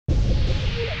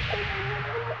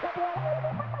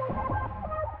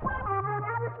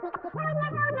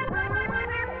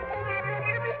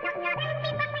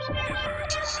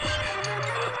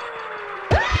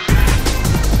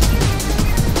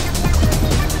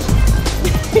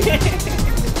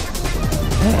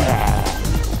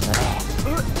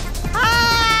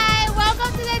Hi,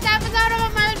 welcome to this episode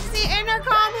of Emergency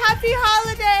Intercom. Happy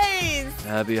holidays.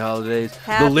 Happy holidays.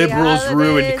 Happy the liberals holidays.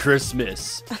 ruined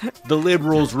Christmas. The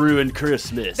liberals ruined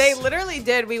Christmas. They literally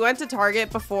did. We went to Target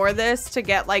before this to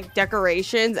get like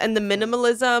decorations, and the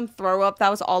minimalism throw up that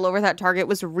was all over that Target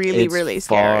was really, it's really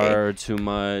scary. Far too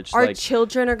much. Our like,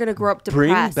 children are gonna grow up bring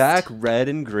depressed. back red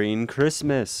and green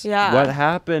Christmas. Yeah. What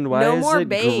happened? Why No is more it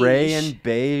beige. gray and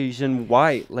beige and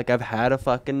white? Like, I've had a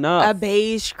fucking enough. A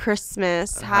beige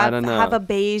Christmas. Had enough. Have a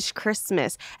beige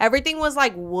Christmas. Everything was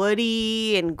like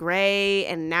woody and gray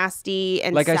and nasty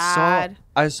and like sad.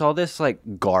 I saw this like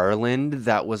garland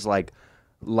that was like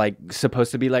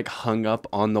supposed to be like hung up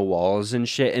on the walls and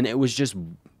shit, and it was just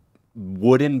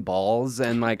wooden balls,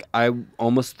 and like I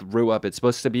almost threw up. It's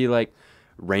supposed to be like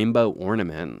rainbow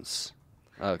ornaments.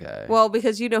 Okay. Well,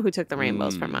 because you know who took the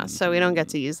rainbows from us, so we don't get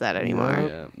to use that anymore.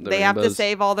 Yeah, They have to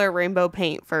save all their rainbow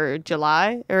paint for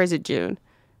July, or is it June?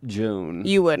 June.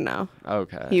 You would know.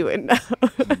 Okay. You would know.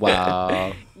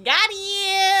 Wow. Got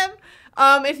him.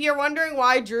 If you're wondering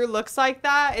why Drew looks like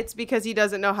that, it's because he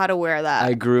doesn't know how to wear that.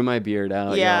 I grew my beard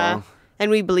out. Yeah. Y'all. And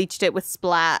we bleached it with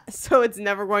Splat, so it's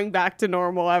never going back to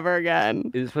normal ever again.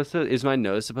 Is my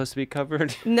nose supposed to be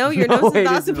covered? No, your No, nose wait, is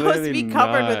not it's supposed to be literally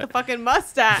covered with not. a fucking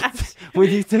mustache. When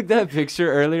you took that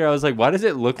picture earlier, I was like, why does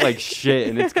it look like shit?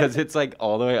 And it's because it's like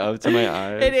all the way up to my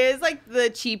eyes. It is like the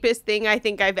cheapest thing I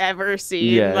think I've ever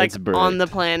seen, Yeah, like it's bricked. on the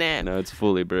planet. No, it's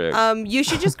fully brick. You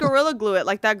should just Gorilla Glue it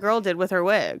like that girl did with her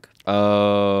wig.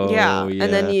 Oh, Yeah, and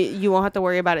then you won't have to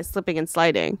worry about it slipping and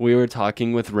sliding. We were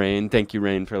talking with Rain. Thank you,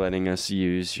 Rain, for letting us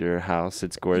use your house.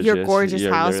 It's gorgeous. Your gorgeous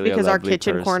You're house, literally a because our lovely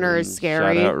kitchen corner is person.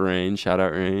 scary. Shout out Rain. Shout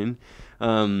out Rain.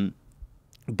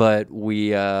 But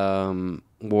we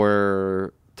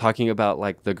were talking about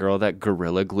like the girl that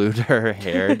gorilla glued her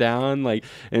hair down, like,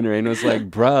 and Rain was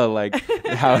like, bruh, like,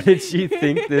 how did she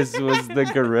think this was the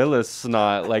gorilla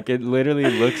snot? Like, it literally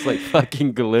looks like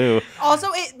fucking glue. Also,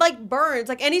 it like burns.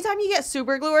 Like anytime you get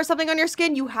super glue or something on your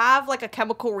skin, you have like a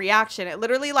chemical reaction. It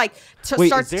literally like Wait,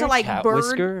 starts is there to like a cat burn.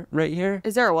 whisker right here?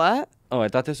 Is there a what? Oh, I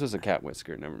thought this was a cat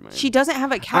whisker. Never mind. She doesn't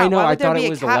have a cat. I know. Why I would there thought be it a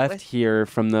was cat left here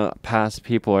from the past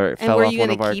people, or it And fell were off you one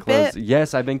gonna of our keep clothes. it?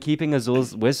 Yes, I've been keeping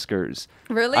Azul's whiskers.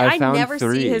 Really? I I found never see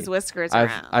 3. his whiskers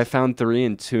around. I found 3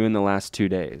 and 2 in the last 2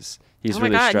 days. He's Oh my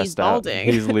really God, stressed he's balding.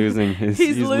 out. He's losing his.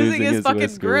 He's losing his fucking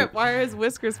whisker. grip. Why are his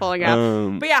whiskers falling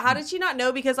out? But yeah, how did she not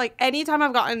know? Because like anytime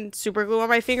I've gotten super glue on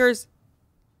my fingers,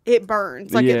 it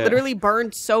burns. Like it Yeah. literally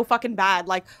burns so fucking bad.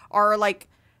 Like our like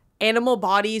animal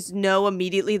bodies know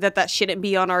immediately that shouldn't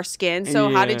be on our skin.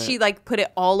 So how did Yeah. she like put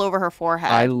it all over her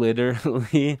forehead? I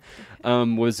literally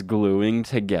was gluing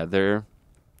together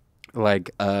like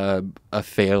a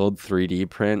failed 3D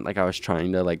print. Like I was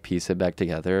trying to like piece it back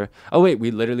together. Oh wait,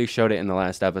 we literally showed it in the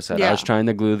last episode. Yeah. I was trying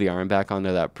to glue the arm back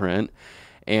onto that print.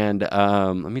 And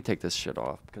let me take this shit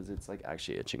off because it's like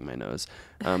actually itching my nose.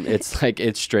 It's like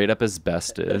it's straight up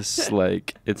asbestos.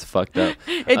 Like it's fucked up.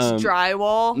 It's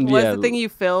drywall. What's yeah. the thing you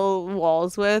fill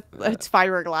walls with? It's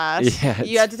fiberglass. Yeah,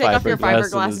 you had to take off your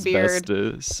fiberglass and beard.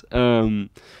 asbestos.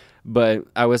 But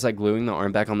I was like gluing the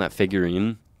arm back on that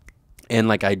figurine, and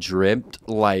like I dripped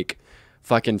like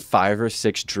fucking 5 or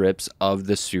 6 drips of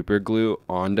the super glue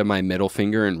onto my middle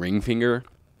finger and ring finger.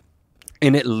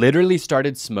 And it literally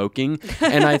started smoking,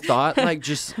 and I thought like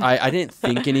just I didn't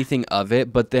think anything of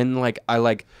it, but then like I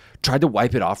like tried to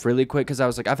wipe it off really quick because I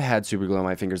was like, I've had super glue on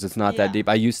my fingers. It's not that deep.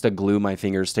 I used to glue my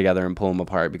fingers together and pull them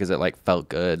apart because it like felt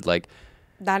good. Like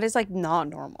That is like not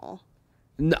normal.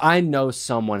 I know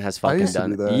someone has fucking used to done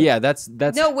do that. Yeah, that's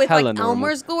No, with hella like normal.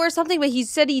 Elmer's glue or something, but he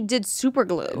said he did super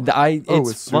glue. It's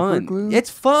with super fun. glue?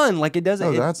 It's fun. Like it doesn't.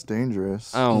 Oh, that's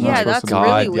dangerous. Oh Yeah, my that's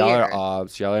God, really y'all weird. are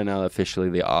ops. Y'all are now officially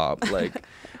the op. Like,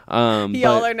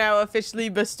 Y'all are now officially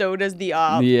bestowed as the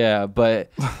op. Yeah,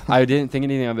 but I didn't think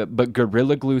anything of it. But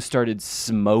Gorilla Glue started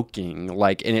smoking,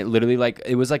 like, and it literally like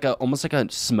it was like almost like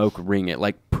a smoke ring. It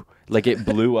like it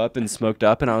blew up and smoked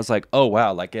up, and I was like, oh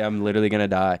wow, like I'm literally gonna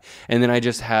die. And then I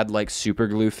just had like super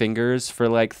glue fingers for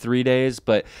like 3 days,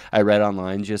 but I read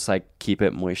online just like keep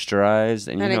it moisturized,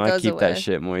 and you And it know I goes keep that away.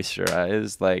 shit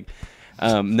moisturized. Like,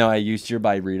 no, I used your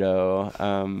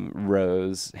Byredo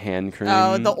rose hand cream.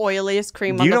 Oh, the oiliest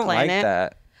cream on You the don't planet. like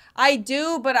that. I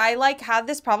do, but I like have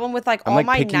this problem with like I'm all like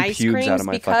my picking nice pubes creams out of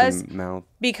my fucking mouth.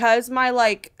 because my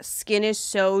like skin is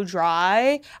so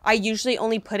dry. I usually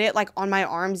only put it like on my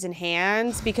arms and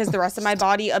hands because the rest of my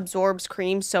body absorbs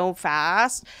cream so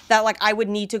fast that like I would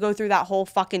need to go through that whole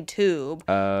fucking tube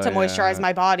to moisturize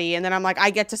my body, and then I'm like I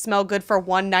get to smell good for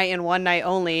one night and one night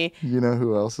only. You know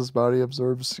who else's body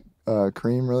absorbs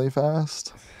cream really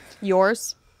fast?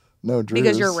 Yours? No, Drew's.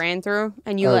 Because you're ran through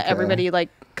and you let everybody like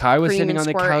Kai was cream sitting and on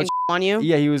the squirt couch. and on you.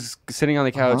 Yeah, he was sitting on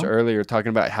the couch earlier talking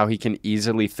about how he can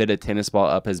easily fit a tennis ball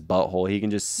up his butthole. He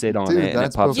can just sit on Dude, it and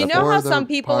it pops You up. know before how the some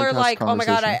people are podcast like, oh my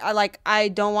god, conversation. I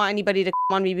don't want anybody to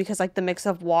on me because like the mix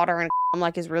of water and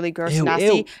like is really gross Ew, and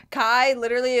nasty. ew. Kai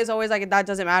literally is always like that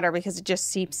doesn't matter because it just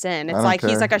seeps in. It's don't like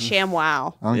he's care. like a sham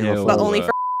wow. I don't give a Ew. fuck. But only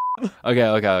for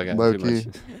Okay. Low Too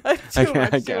key. much. too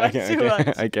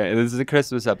much. Okay. This is a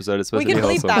Christmas episode. It's supposed We to can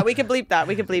be bleep wholesome. that. We can bleep that.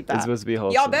 We can bleep It's that. supposed to be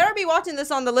wholesome. Y'all better be watching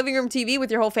this on the living room TV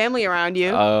with your whole family around you.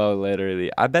 Oh,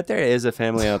 literally. I bet there is a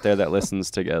family out there that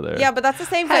listens together. Yeah, but that's the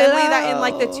same family that in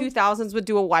like the Hello. 2000s would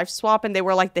do a wife swap and they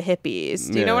were like the hippies.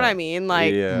 Do you know what I mean?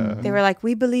 Like they were like,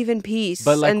 we believe in peace.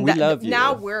 But, like, and we love you.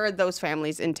 Now we're those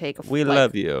families' intake of We like,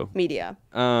 love you. media.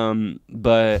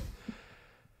 But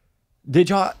did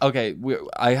y'all? Okay,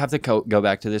 I have to go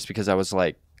back to this because I was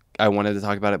like, I wanted to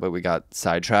talk about it, but we got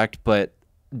sidetracked. But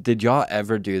did y'all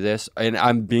ever do this? And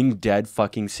I'm being dead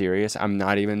fucking serious. I'm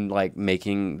not even like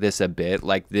making this a bit.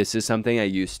 Like this is something I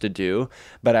used to do,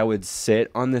 but I would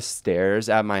sit on the stairs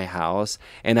at my house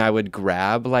and I would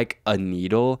grab like a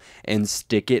needle and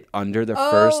stick it under the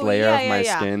first layer of my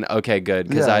skin. Okay, good.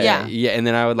 Because and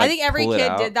then I would like I think every pull it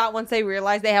kid out. did that once they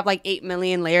realized they have like 8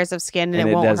 million layers of skin and And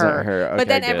it it won't doesn't hurt. hurt. But Okay,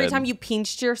 then every good. time you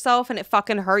pinched yourself and it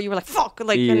fucking hurt, you were like, fuck.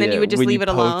 Like, and then you would just when leave you it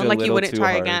poked alone. a Like you little wouldn't too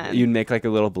try hard. again. You'd make like a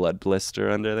little blood blister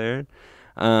under there.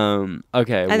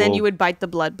 Okay. And then you would bite the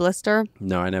blood blister.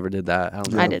 No, I never did that. Hell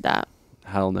no. I did that.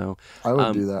 Hell no. I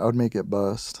would do that. I would make it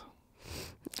bust.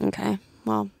 Okay.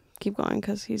 Well, keep going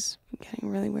because he's getting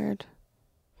really weird.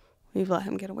 We've let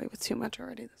him get away with too much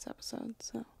already this episode,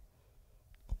 so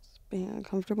it's being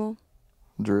uncomfortable.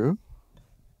 Drew?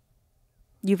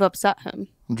 You've upset him.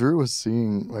 Drew was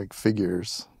seeing like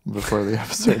figures before the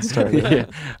episode started.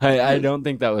 Yeah, I don't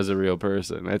think that was a real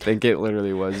person. I think it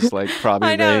literally was like probably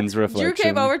I know. Rain's reflection. Drew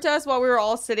came over to us while we were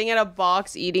all sitting at a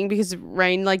box eating because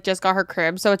Rain like just got her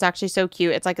crib, so it's actually so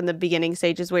cute. It's like in the beginning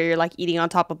stages where you're like eating on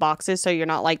top of boxes, so you're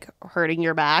not like hurting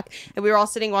your back. And we were all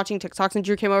sitting watching TikToks, and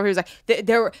Drew came over. He was like,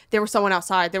 "There were someone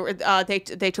outside. There were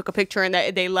they took a picture and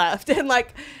they left." And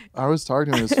like, I was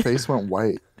talking to him. His face went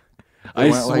white. I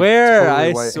went, like, swear, totally I white,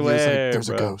 and he was swear. like, there's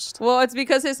bro. a ghost. well, it's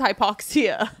because his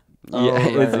hypoxia. Oh,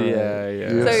 right, right. Yeah.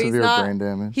 You have So he's severe not- brain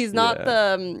damage. He's not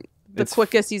the It's-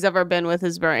 quickest he's ever been with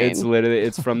his brain.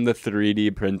 It's from the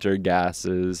 3D printer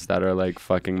gases that are like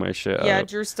fucking my shit Yeah, up.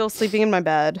 Drew's still sleeping in my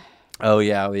bed. Oh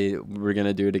yeah, we're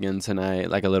gonna do it again tonight,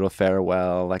 like a little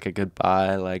farewell, like a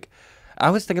goodbye. Like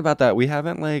I was thinking about that. We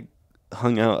haven't like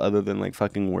hung out other than like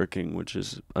fucking working, which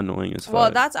is annoying as fuck.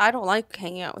 Well, I don't like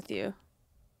hanging out with you.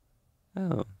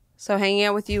 Oh. So hanging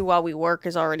out with you while we work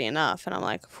is already enough. And I'm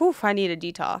like, whew, I need a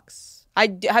detox.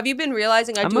 Have you been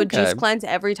realizing I I'm do a juice okay. cleanse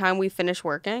every time we finish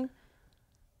working?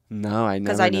 No, I never.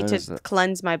 Because I need noticed to that.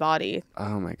 cleanse my body.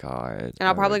 Oh my god. And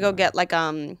I'll probably go get like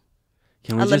Can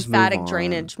a we just move lymphatic on?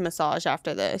 drainage massage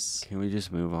after this. Can we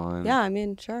just move on? Yeah, I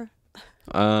mean, sure.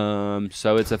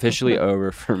 So it's officially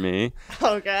over for me.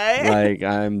 Okay. Like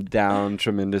I'm down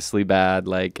tremendously bad.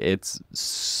 Like it's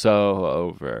so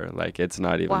over. Like it's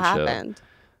not even What chill. happened?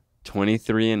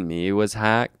 23andMe was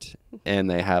hacked and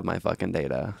they have my fucking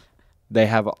data. They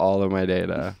have all of my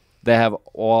data. They have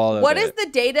all of What it. is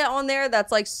the data on there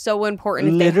that's like so important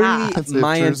if Literally, they have? That's if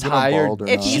my Drew's been entire bald or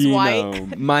If not. he's white.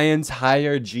 genome. My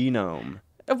entire genome.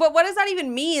 But what does that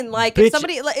even mean? Like, Bitch. if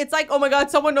somebody, it's like, oh my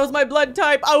God, someone knows my blood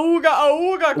type. Auga,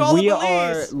 auga, call We the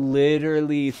are police.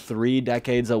 literally 3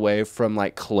 decades away from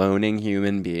like cloning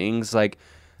human beings. Like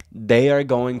they are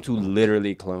going to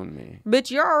literally clone me. Bitch,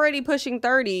 you're already pushing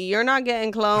 30. You're not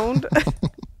getting cloned.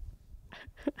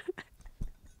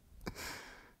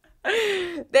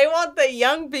 They want the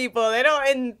young people. They don't,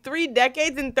 in 3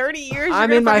 decades, in 30 years, you're I'm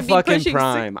gonna in my be fucking pushing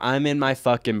prime. I'm in my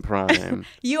fucking prime.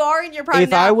 You are in your prime If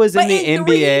now. I was in but the in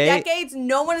 3 NBA decades,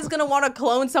 no one is going to want to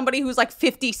clone somebody who's like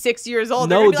 56 years old.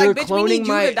 No, they're they're going to be like, bitch, we need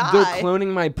cloning you to die. they're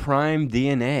cloning my prime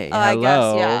DNA. Oh, I Hello.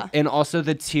 guess, yeah. And also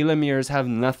the telomeres have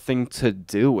nothing to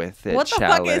do with it. What the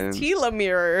fuck is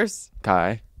telomeres?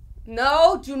 Kai?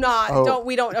 No, do not. Oh,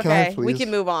 We don't. can I Okay, we please? can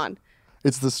move on.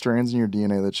 It's the strands in your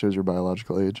DNA that shows your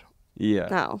biological age. Yeah.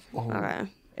 No. Oh. Okay.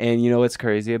 And you know what's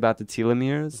crazy about the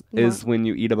telomeres is when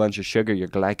you eat a bunch of sugar, your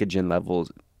glycogen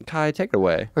levels Kai, take it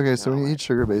away. Okay, so when you eat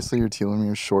sugar, basically your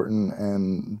telomeres shorten,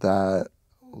 and that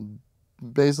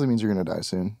basically means you're gonna die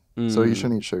soon. So you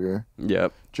shouldn't eat sugar.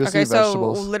 Yep. Just Okay, eat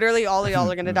vegetables. so literally all of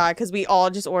y'all are gonna die because we all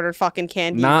just ordered fucking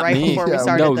candy Not right me. before we Yeah,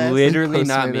 started no, this. literally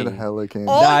not me. Postmated hella candy.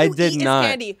 All I you did eat not. is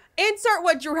candy. Insert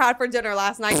what Drew had for dinner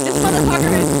last night. This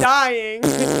motherfucker is dying.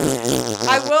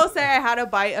 I will say I had a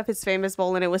bite of his famous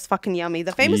bowl and it was fucking yummy.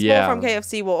 The famous bowl from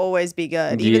KFC will always be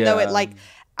good, even though it like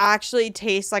actually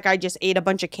tastes like I just ate a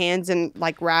bunch of cans and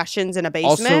like rations in a basement.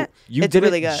 Also, you it's didn't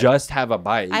really good. just have a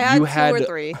bite. I had you two had or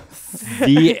three.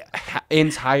 the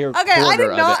entire Okay, I quarter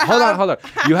did not of it. have Hold on.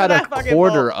 You had a that fucking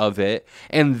quarter bowl. of it,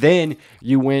 and then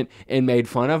you went and made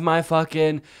fun of my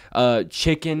fucking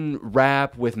chicken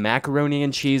wrap with macaroni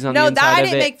and cheese on the No, inside that I of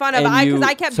didn't it, make fun of. and Because you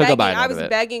I kept took a begging. bite I out was of it.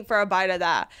 begging for a bite of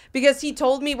that because he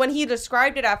told me when he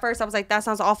described it at first. I was like, "That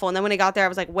sounds awful," and then when he got there, I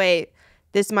was like, "Wait,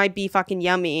 this might be fucking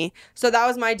yummy." So that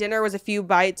was my dinner. Was a few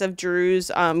bites of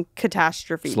Drew's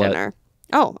catastrophe Slut. dinner.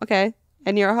 Oh, okay.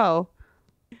 And you're a hoe.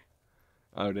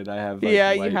 Oh, did I have? Like,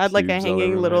 Yeah, you white had like a pubes all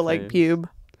hanging over little my like face? pube.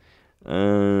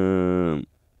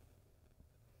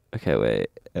 Okay, wait.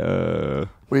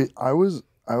 Wait, I was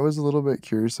a little bit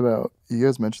curious about. You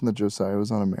guys mentioned that Josiah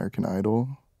was on American Idol.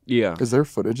 Yeah. Is there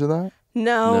footage of that?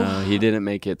 No. No, he didn't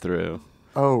make it through.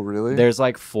 Oh, really? There's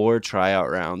like 4 tryout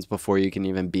rounds before you can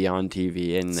even be on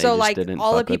TV, and they So just like didn't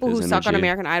all the fuck with people who his suck on energy.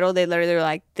 American Idol, they literally were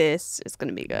like, "This is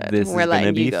gonna be good. This is We're gonna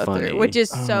letting be you go funny." through," which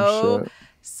is Oh, so shit.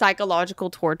 psychological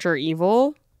torture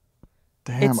evil.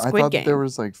 Damn, it's I Squid thought that Game. there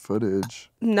was like footage.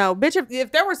 No, bitch.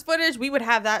 If there was footage, we would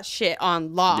have that shit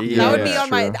on lock. Yeah, that would be that's on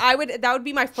my. true. That would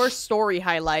be my first story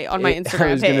highlight on my Instagram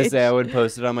I was gonna page. say I would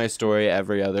post it on my story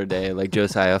every other day, like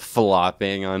Josiah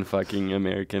flopping on fucking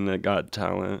American Got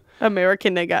Talent.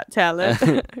 American They Got Talent.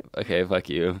 Okay, fuck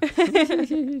you.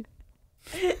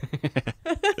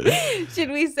 Should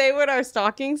we say what our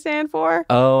stocking stand for?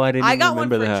 Oh, I didn't. I even got one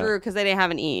remember for that. Drew because they didn't have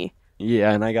an E.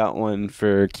 Yeah, and I got one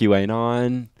for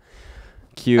QAnon.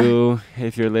 Q,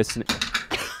 if you're listening.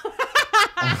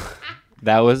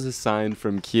 That was a sign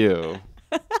from Q.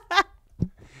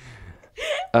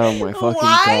 Oh my fucking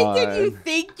Why god. did you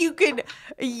think you could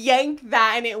yank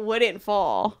that and it wouldn't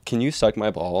fall? Can you suck my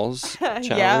balls? Challenge?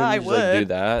 Yeah, I Like,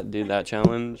 would. do that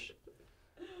challenge.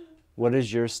 What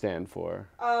does yours stand for?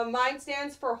 Mine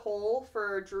stands for hole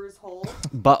for Drew's hole.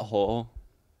 Butthole.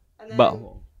 And then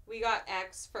Butthole. we got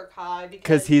X for Kai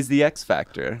Because he's the X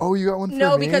Factor. Oh, you got one for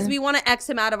No, me? because we want to X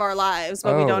him out of our lives,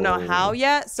 but we don't know Oh. how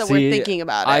yet, so See, we're thinking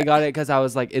about it. I got it because I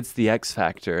was like, it's the X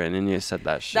Factor, and then you said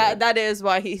that shit. That is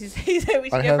why he said we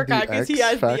should I get for have the Kai because he X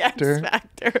has the factor. X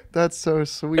factor. That's so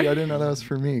sweet. I didn't know that was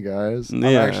for me, guys. I'm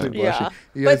Yeah. actually blushing. Yeah,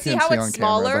 You guys but see can't how see it's on camera,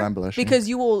 but smaller I'm blushing. because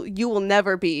you will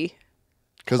never be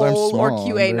Because I'm whole small. or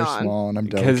I'm very QAnon. small and I'm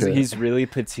Because delicate. he's really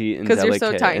petite and 'Cause you're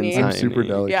delicate. so tiny. And I'm super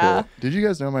delicate. Yeah. Did you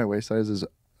guys know my waist size is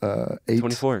 8?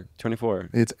 24.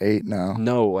 It's 8 now.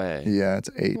 No way. Yeah, it's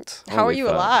 8. How are Holy you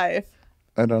fuck. alive?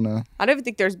 I don't know. I don't even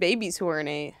think there's babies who are an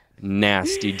 8.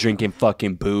 Nasty, drinking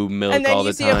fucking boob milk And then all you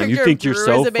the see a time. You picture think of you're Drew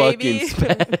so as a baby. fucking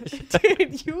special.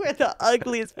 Dude, you were the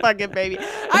ugliest fucking baby.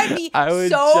 I'd be I was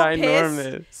so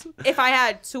ginormous. pissed if I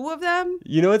had 2 of them.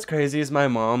 You know what's crazy is my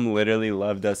mom literally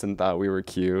loved us and thought we were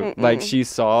cute. Like she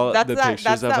saw That's the that. pictures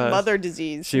That's of that us. mother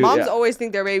disease. She- Moms yeah. always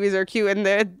think their babies are cute, and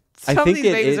they're I some of think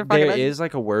these babies are fucking there is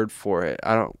like a word for it.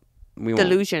 I don't. We won't.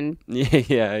 delusion.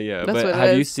 Yeah. That's But what it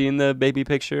have you is. seen the baby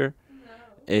picture?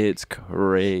 It's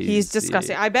crazy. He's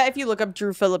disgusting. I bet if you look up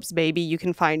Drew Phillips' baby, you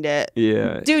can find it.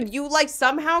 Yeah. Dude, you like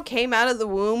somehow came out of the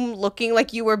womb looking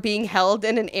like you were being held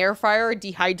in an air fryer or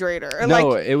dehydrator. And, No,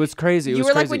 like, it was crazy. It you was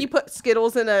were crazy. like when you put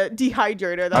Skittles in a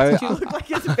dehydrator. That's what you look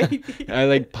like as a baby. I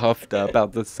like puffed up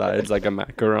out the sides like a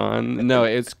macaron. No,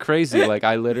 it's crazy. Like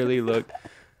I literally looked.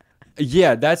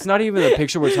 Yeah, that's not even the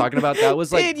picture we're talking about. That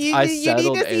was like Dude, you I need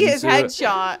settled to see his into it.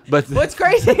 headshot. But What's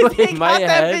crazy is they in my got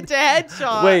that head- bitch a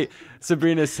headshot. Wait,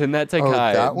 Sabrina, send that to Oh,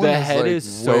 Kai. that one The is, head like,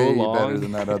 is so way long. better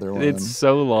than that other one. It's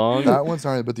so long. That one's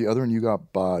alright, but the other one you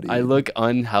got body. I look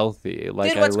unhealthy.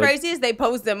 Like Dude, what's I look, crazy is they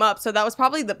posed them up, so that was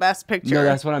probably the best picture. No,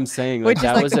 that's what I'm saying. Which Like is,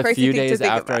 that like, was the a crazy few thing to days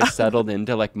think after I about. settled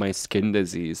into like my skin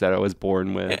disease that I was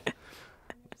born with.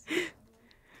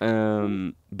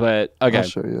 But okay. I'll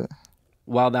show you.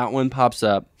 While that one pops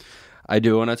up, I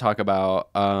do want to talk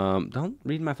about. Don't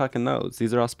read my fucking notes.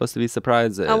 These are all supposed to be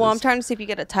surprises. Oh, well, I'm trying to see if you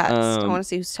get a text. I Um, want to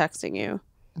see who's texting you.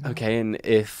 Okay, and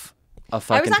if a I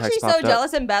fucking was actually text so popped up-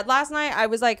 jealous in bed last night. I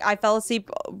was like, I fell asleep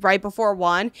right before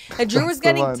 1, and Drew That's was the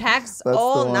getting one. texts That's the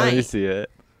all one. Let me night. see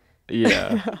it.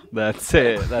 Yeah, that's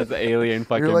it. That's the alien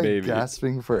fucking You're like baby.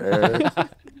 gasping for air.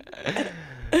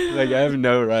 Like, I have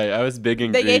no right. I was big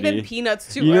and They greedy. gave him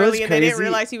peanuts too You know early, what's and they didn't crazy?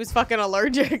 realize he was fucking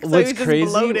allergic, so What's he was crazy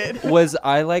just bloated. was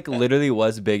I like literally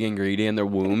was big and greedy in the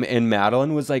womb, and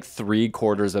Madeline was like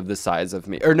 3/4 of the size of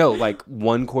me, or no, like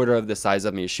 1/4 of the size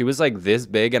of me. She was like this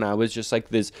big, and I was just like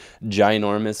this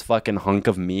ginormous fucking hunk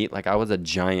of meat. Like I was a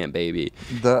giant baby.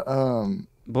 The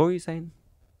What were you saying?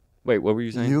 Wait, what were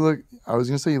you saying? you look. I was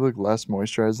gonna say you look less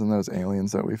moisturized than those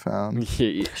aliens that we found.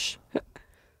 Yeesh. What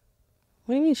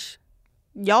do you mean?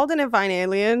 Y'all didn't find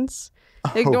aliens.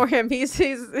 Ignore him. He's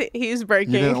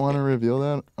breaking. You didn't want to reveal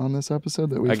that on this episode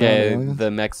that we found Okay, aliens? the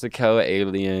Mexico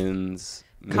aliens.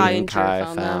 Me Kai and and Jer Kai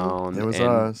found them. found It was and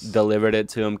us. delivered it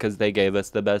to them because they gave us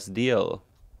the best deal.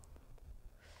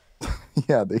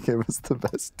 Yeah, they gave us the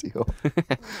best deal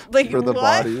Like for the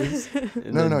what? bodies.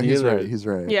 And No, the he's dealer- right. He's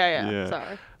right. Yeah. Yeah.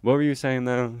 Sorry, What were you saying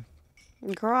though?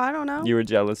 girl. I don't know. You were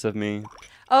jealous of me.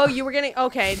 Oh, you were getting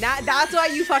okay. That's why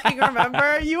you fucking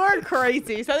remember. You are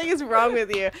crazy. Something is wrong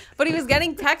with you. But he was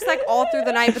getting texts like all through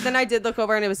the night. But then I did look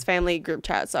over and it was family group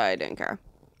chat, so I didn't care.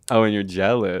 Oh, and you're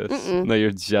jealous. No,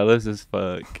 you're jealous as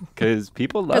fuck. Because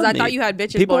people love me. Because I thought you had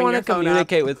bitches People blowing want your to phone up.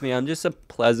 communicate with me. I'm just a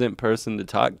pleasant person to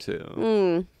talk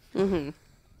to.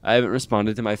 I haven't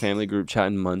responded to my family group chat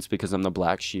in months because I'm the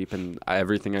black sheep and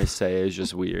everything I say is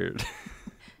just weird.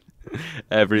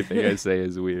 Everything I say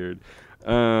is weird.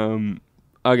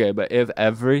 Okay, but if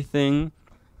everything,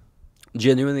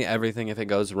 genuinely everything, if it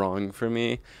goes wrong for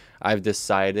me, I've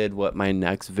decided what my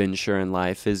next venture in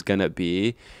life is going to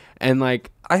be. And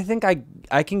like, I think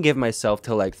I can give myself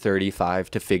till like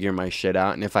 35 to figure my shit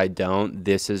out. And if I don't,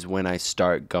 this is when I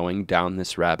start going down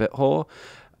this rabbit hole.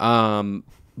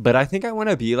 But I think I want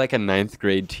to be like a 9th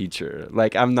grade teacher.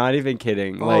 Like, I'm not even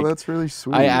kidding. Oh, Like, that's really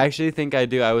sweet. I actually think I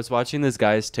do. I was watching this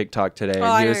guy's TikTok today, Oh, and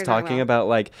I he know was what you're talking talking about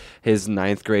like his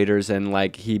 9th graders, and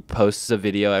like he posts a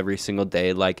video every single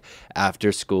day, like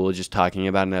after school, just talking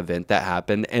about an event that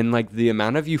happened, and like the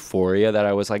amount of euphoria that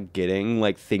I was like getting,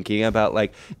 like thinking about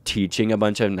like teaching a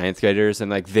bunch of 9th graders and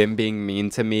like them being mean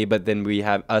to me, but then we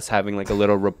have us having like a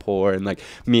little rapport, and like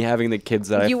me having the kids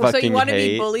that I fucking So you want to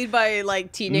hate. be bullied by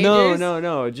like teenagers?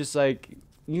 No, just like.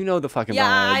 You know the fucking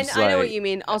Yeah, vibes. I know what like- you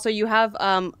mean. Also, you have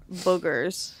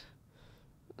boogers.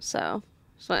 So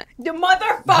the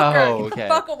motherfucker, Oh, okay.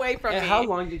 fuck away from And me. how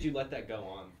long did you let that go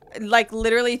on for? Like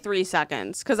literally 3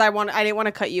 seconds, because I didn't want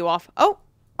to cut you off. Oh,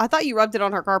 I thought you rubbed it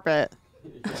on her carpet.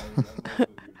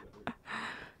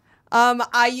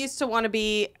 I used to want to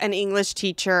be an English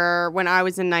teacher when I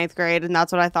was in 9th grade, and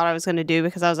that's what I thought I was going to do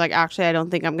because I was like, actually, I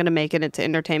don't think I'm going to make it into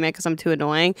entertainment because I'm too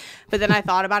annoying. But then I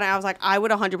thought about it, and I was like, I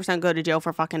would 100% go to jail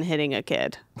for fucking hitting a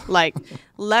kid. Like,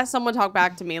 let someone talk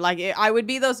back to me. Like, I would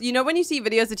be those, you know, when you see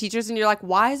videos of teachers and you're like,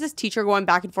 why is this teacher going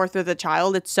back and forth with a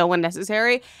child? It's so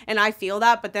unnecessary. And I feel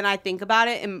that, but then I think about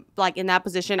it, and like in that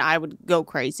position, I would go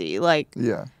crazy. Like,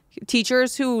 Yeah.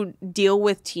 teachers who deal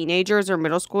with teenagers or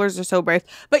middle schoolers are so brave.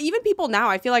 But even people now,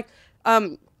 I feel like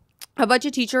a bunch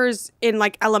of teachers in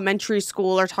like elementary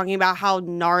school are talking about how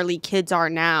gnarly kids are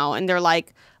now, and they're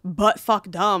like butt fuck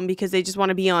dumb because they just want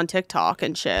to be on TikTok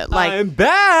and shit. Like, I'm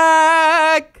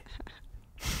back.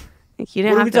 you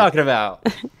didn't What are have we to. talking about?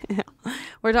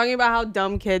 We're talking about how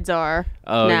dumb kids are.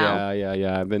 Oh now.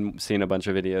 yeah. I've been seeing a bunch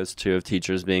of videos too of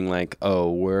teachers being like,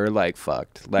 "Oh, we're like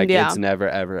fucked. Like Yeah. it's never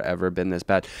ever been this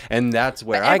bad." And that's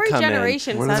where But I every come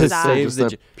generation What in is says it? that. save Just the.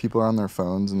 that people are on their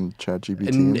phones and chat GPT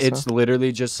And and it's stuff?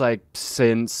 literally just like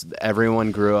since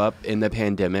everyone grew up in the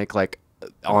pandemic, like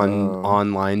on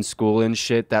online school and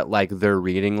shit, that like their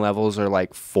reading levels are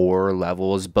like 4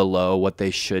 levels below what they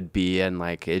should be, and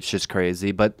like it's just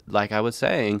crazy. But like I was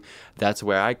saying, that's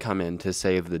where I come in to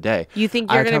save the day. You think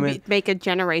I you're come going in- to make a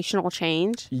generational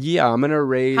change? Yeah, I'm gonna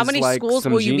raise. How many like, schools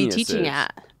some will you geniuses. be teaching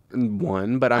at?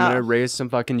 One, but I'm gonna raise some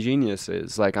fucking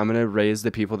geniuses. Like I'm gonna raise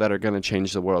the people that are gonna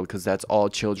change the world, because that's all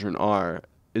children are.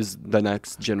 Is the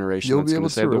next generation You'll that's be gonna able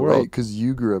to save the relate world. because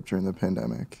you grew up during the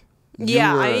pandemic.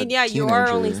 Yeah, were I a mean, yeah, you are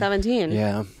only teenager. 17.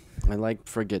 Yeah, I like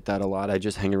forget that a lot. I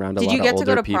just hang around a Did lot you get of to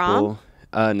go older to prom?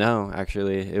 people. No,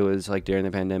 actually, it was like during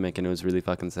the pandemic, and it was really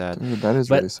fucking sad. Dude, that is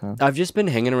But really sad. I've just been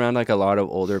hanging around like a lot of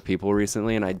older people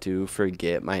recently, and I do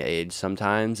forget my age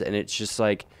sometimes, and it's just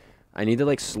like I need to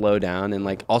like slow down, and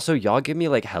like also y'all give me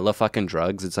like hella fucking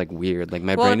drugs. It's like weird. Like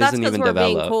my Well, brain that's isn't because even we're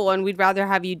being developed. cool, and we'd rather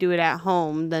have you do it at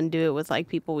home than do it with like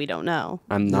people we don't know.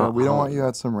 I'm Yeah, not. we don't want home. you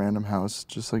at some random house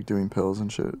just like doing pills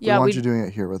and shit. Yeah, we want we'd- you doing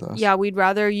it here with us. Yeah, we'd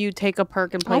rather you take a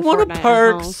perk and play I want Fortnite a at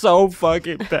perk home. so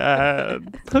fucking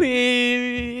bad.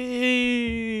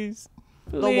 Please.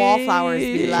 The wallflowers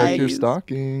be Please. like- Check your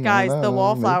stocking. I Guys, don't the know,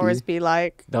 wallflowers maybe. be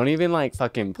like, Don't even like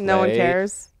fucking play. no one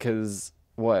cares. Cause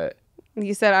what?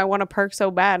 You said I want a perk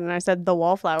so bad, and I said the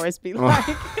wallflowers be like.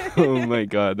 Oh my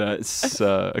god, that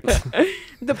sucks.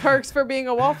 The perks for being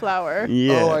a wallflower.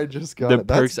 Yeah. Oh, I just got the it.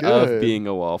 That's perks good. of being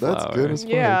a wallflower. That's good as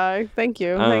fuck. Yeah, thank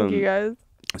you. Thank you, guys.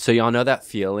 So y'all know that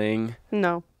feeling,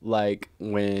 No. like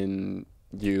when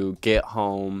you get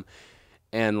home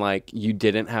and like you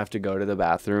didn't have to go to the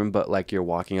bathroom, but like you're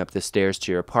walking up the stairs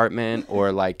to your apartment,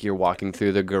 or like you're walking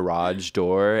through the garage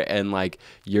door, and like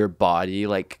your body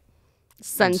like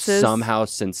somehow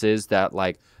senses that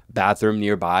like bathroom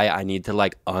nearby, I need to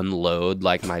like unload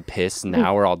like my piss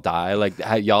now or I'll die. Like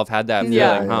y'all have had that feeling,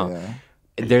 Yeah. huh? Yeah.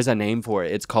 There's a name for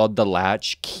it. It's called the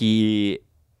latchkey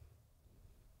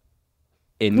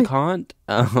incont.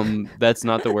 That's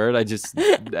not the word. I just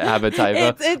have a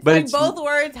typo. It's but like both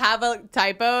words have a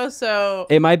typo, so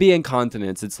it might be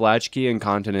incontinence. It's latchkey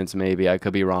incontinence, maybe. I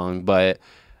could be wrong, but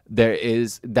that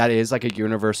is like a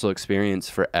universal experience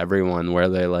for everyone, where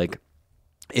they like,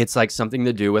 it's like something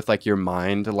to do with like your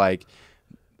mind, like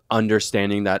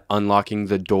understanding that unlocking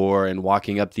the door and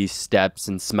walking up these steps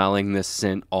and smelling this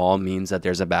scent all means that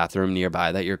there's a bathroom nearby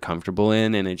that you're comfortable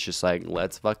in, and it's just like,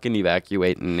 let's fucking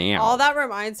evacuate now. all that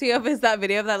reminds me of is that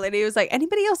video of that lady who was like,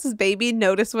 anybody else's baby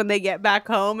notice when they get back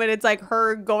home, and it's like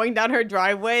her going down her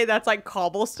driveway that's like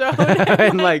cobblestone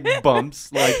and like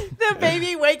bumps, like the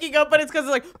baby waking up, but it's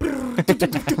because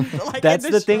it's like that's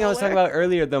in the thing I was stroller. talking about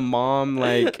earlier. The mom,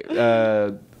 like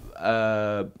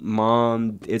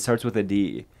mom, it starts with a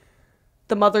D.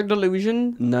 The mother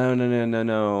delusion.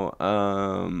 No.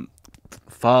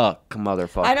 Fuck,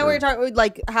 motherfucker. I know what you're talking about,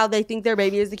 like how they think their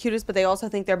baby is the cutest, but they also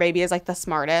think their baby is like the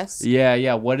smartest.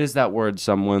 Yeah. What is that word?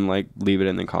 Someone like leave it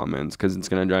in the comments, because it's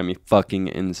gonna drive me fucking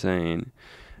insane.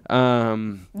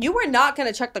 You were not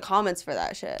gonna check the comments for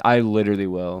that shit. I literally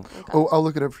will. Oh, I'll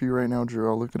look it up for you right now, Drew.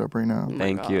 I'll look it up right now.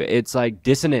 Thank you. It's like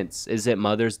dissonance. Is it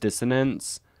mother's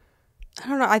dissonance? I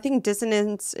don't know. I think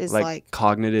dissonance is like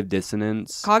cognitive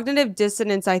dissonance. cognitive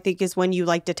dissonance. I think is when you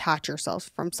like detach yourself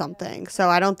from something. So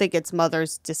I don't think it's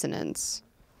mother's dissonance.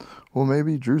 Well,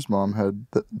 maybe Drew's mom had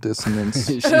the dissonance.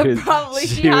 Probably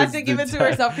she had was to give it to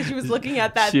herself because she was looking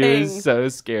at that she thing. was so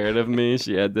scared of me.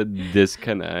 She had to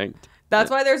disconnect.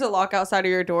 That's why there's a lock outside of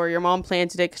your door. Your mom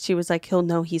planted it because she was like, he'll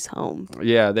know he's home.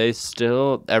 Yeah, they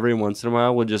still every once in a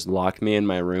while will just lock me in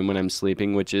my room when I'm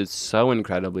sleeping, which is so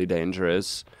incredibly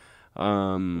dangerous.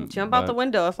 Jump out the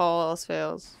window if all else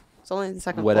fails. It's only the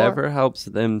second whatever floor. helps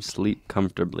them sleep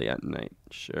comfortably at night.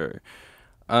 Sure.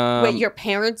 Wait, your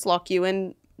parents lock you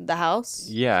in the house?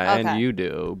 Yeah, Okay. and you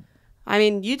do. I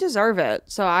mean, you deserve it.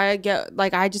 So I get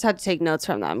like I just had to take notes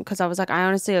from them because I was like, I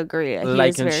honestly agree. He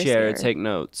Like is and very share, scared. take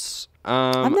notes.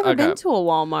 I've never okay. been to a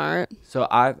Walmart. So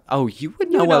you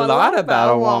would You know a lot about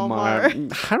a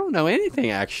Walmart. I don't know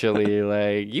anything actually.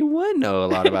 Like you would know a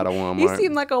lot about a Walmart. You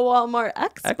seem like a Walmart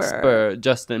expert.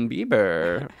 Justin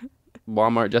Bieber.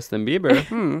 Walmart Justin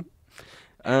Bieber.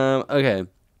 Okay.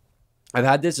 I've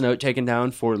had this note taken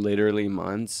down for literally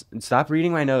months. Stop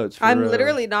reading my notes. I'm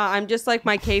literally not. I'm just like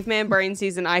my caveman brain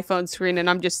sees an iPhone screen and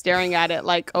I'm just staring at it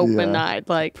like open-eyed.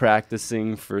 Like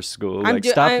practicing for school. I'm Like, do-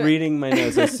 stop I'm- reading my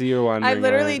notes. I see you're wandering. I'm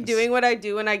literally eyes. doing what I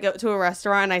do when I go to a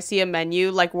restaurant and I see a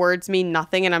menu. Like words mean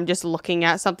nothing and I'm just looking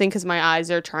at something because my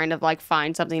eyes are trying to like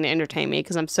find something to entertain me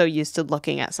because I'm so used to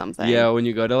looking at something. Yeah, when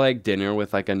you go to like dinner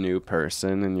with like a new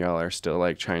person and y'all are still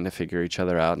like trying to figure each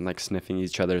other out and like sniffing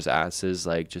each other's asses,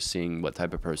 like just seeing what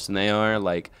type of person they are,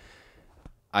 like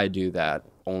I do that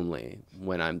only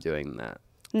when I'm doing that.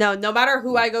 No matter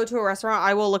who I go to a restaurant,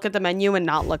 I will look at the menu and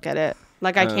not look at it.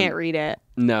 Like I can't read it.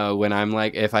 No, when I'm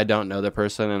like, if I don't know the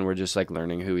person and we're just like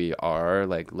learning who we are,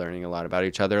 like learning a lot about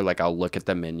each other, like I'll look at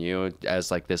the menu as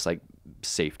like this like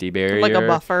safety barrier, Like a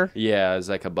buffer. Yeah, as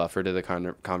like a buffer to the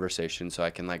conversation, so I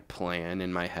can like plan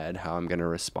in my head how I'm gonna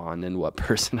respond and what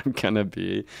person I'm gonna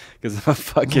be, because I'm a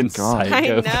fucking God. I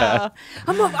psychopath.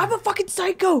 know. I'm a fucking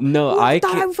psycho. No, I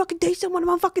can- would fucking date someone. I'm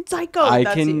a fucking psycho.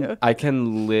 I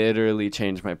can literally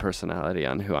change my personality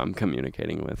on who I'm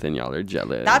communicating with, and y'all are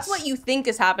jealous. That's what you think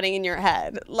is happening in your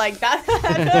head. Like that's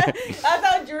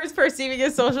how Drew's perceiving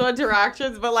his social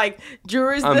interactions, but like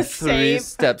Drew is I'm the 3 same.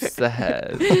 steps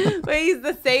ahead. But he's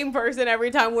the same person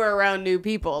every time we're around new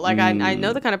people. Like I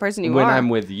know the kind of person you when are. I'm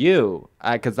with you,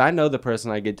 because I know the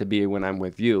person I get to be when I'm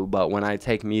with you. But when I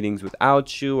take meetings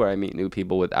without you, or I meet new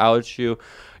people without you,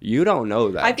 you don't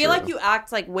know that. I feel like Drew. you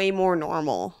act like way more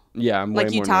normal. Yeah, I'm like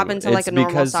way you more tap normal. into like It's a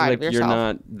normal because, side like, of yourself. You're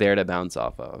not there to bounce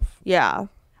off of. Yeah.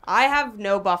 I have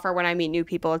no buffer when I meet new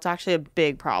people. It's actually a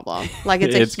big problem. Like,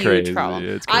 it's a huge crazy. problem.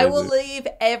 It's I will crazy. leave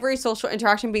every social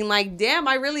interaction being like, damn,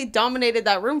 I really dominated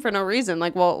that room for no reason.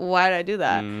 Like, well, why did I do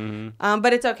that?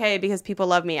 But it's okay because people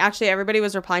love me. Actually, everybody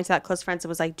was replying to that close friends. It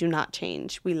was like, do not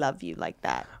change. We love you like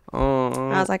that. Oh.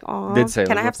 I was like, oh, Did Salem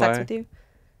can I have sex reply? with you?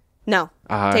 No. See,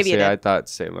 Tavia did. I thought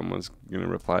Salem was going to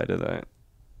reply to that.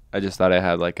 I just thought I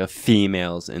had like a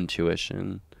female's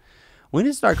intuition. We need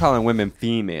to start calling women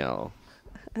female.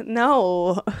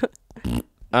 No.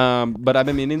 But I've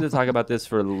been meaning to talk about this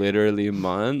for literally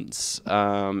months.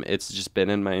 It's just been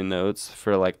in my notes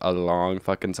for like a long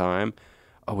fucking time.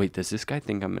 Oh wait, does this guy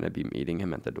think I'm gonna be meeting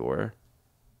him at the door?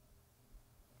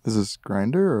 Is this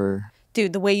Grinder or?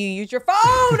 Dude, the way you use your phone.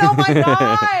 Oh my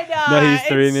God. No, he's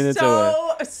 3 it's minutes so,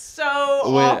 away. So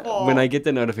awful. When I get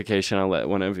the notification, I'll let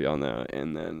one of y'all know,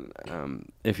 and then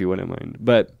if you wouldn't mind.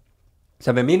 But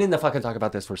so I've been meaning to fucking talk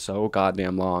about this for so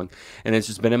goddamn long, and it's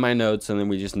just been in my notes, and then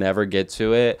we just never get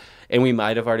to it, and we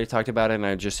might have already talked about it, and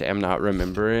I just am not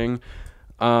remembering.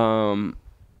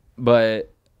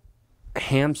 But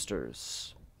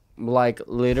hamsters, like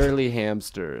literally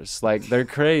hamsters, like they're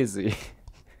crazy.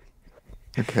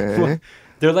 Okay.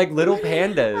 They're like little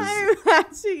pandas. I'm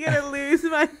actually gonna lose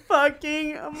my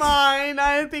fucking mind.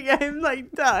 I think I'm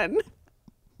like done.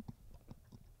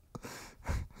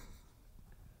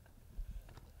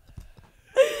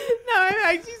 Now I'm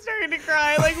actually starting to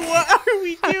cry. Like, what are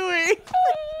we doing?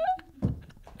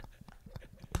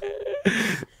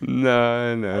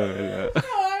 No. No,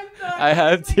 I'm done. I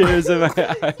have tears in my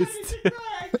eyes. I too.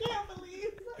 can't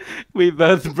believe We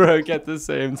both broke at the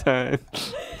same time.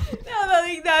 No,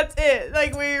 like that's it.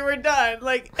 Like we were done.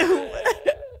 Like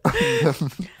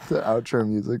The outro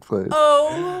music plays.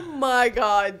 oh my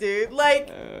God, dude. Like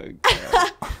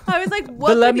I was like, what?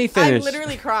 But let me finish. I'm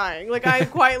literally crying. Like I'm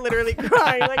quite literally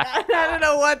crying. Like I don't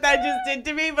know what that just did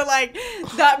to me, but like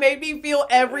that made me feel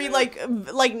every like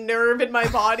nerve in my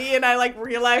body, and I like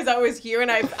realized I was here, and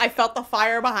I felt the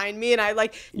fire behind me, and I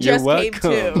like just came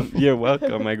to. You're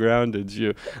welcome. I grounded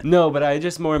you. No, but I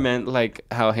just more meant like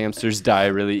how hamsters die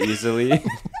really easily.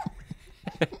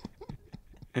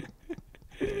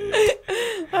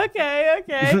 Okay.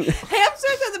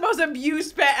 Hamsters are the most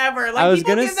abused pet ever. I Like was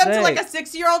people gonna give them to say- like a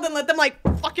 6-year-old and let them like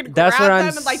fucking That's grab what I'm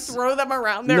them and like throw them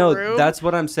around their No, room. that's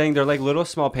what I'm saying. They're like little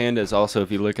small pandas also,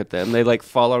 if you look at them. They like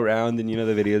fall around, and you know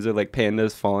the videos of like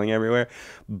pandas falling everywhere.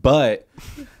 But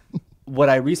what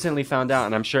I recently found out,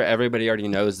 and I'm sure everybody already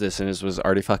knows this and was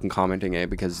already fucking commenting it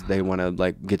because they want to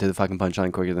like get to the fucking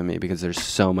punchline quicker than me because they're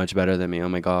so much better than me. Oh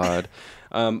my God.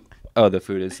 Oh, the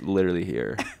food is literally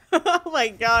here. Oh my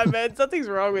God, man, something's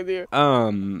wrong with you.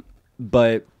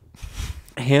 But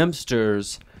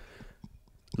hamsters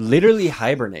literally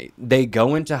hibernate. They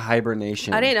go into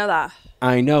hibernation. I didn't know that.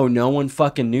 I know, no one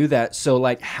fucking knew that. So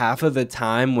like half of the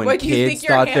time when What, you kids think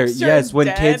your thought hamster is when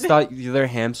dead? kids thought their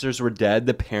hamsters were dead,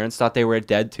 the parents thought they were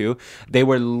dead too. They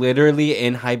were literally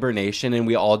in hibernation, and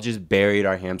we all just buried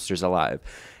our hamsters alive.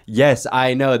 Yes,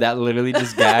 I know, that literally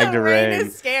just gagged a Rain ring.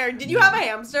 is scared. Did you have a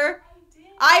hamster?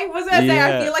 I was gonna say,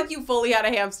 Yeah. I feel like you fully had a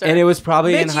hamster. And it was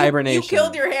probably in Bitch, hibernation. You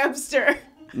killed your hamster.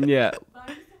 Yeah.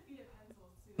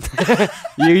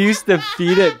 You used to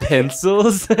feed it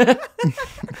pencils?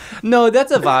 No,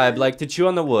 that's a vibe. Like to chew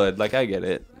on the wood. Like I get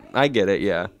it.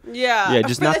 Yeah. Yeah,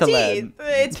 just for not the the teeth.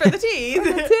 It's for the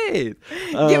teeth.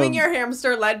 Giving your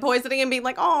hamster lead poisoning and being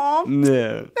like, "Oh,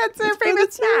 Yeah. that's their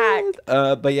favorite snack."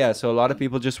 But yeah, so a lot of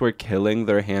people just were killing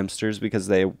their hamsters because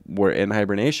they were in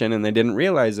hibernation and they didn't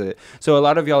realize it. So a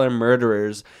lot of y'all are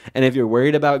murderers, and if you're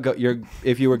worried about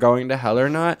if you were going to hell or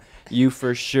not, you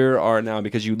for sure are now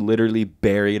because you literally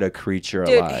buried a creature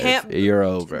alive. You're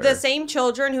over. The same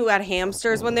children who had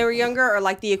hamsters when they were younger are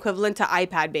like the equivalent to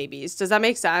iPad babies. Does that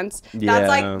make sense?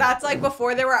 Yeah. That's like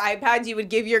before there were iPads, you would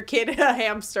give your kid a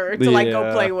hamster to like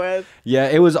go play with. Yeah,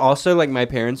 it was also like my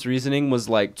parents' reasoning was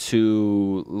like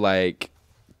to like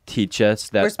teach us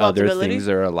that other things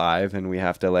are alive and we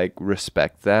have to like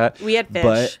respect that. We had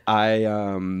fish. But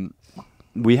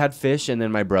we had fish, and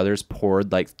then my brothers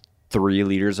poured like 3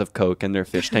 liters of Coke in their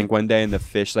fish tank one day, and the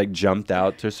fish like jumped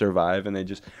out to survive, and they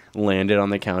just landed on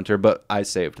the counter, but I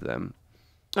saved them.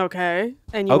 Okay.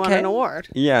 And you won an award.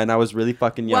 Yeah, and I was really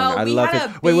fucking young. Well, I we love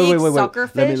had it. a Wait. big sucker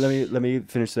fish. Let me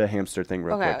finish the hamster thing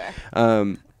real quick.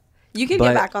 Okay. You can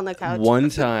get back on the couch. One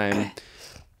time,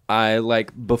 I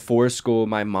like before school,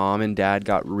 my mom and dad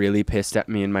got really pissed at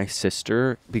me and my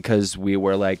sister because we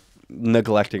were like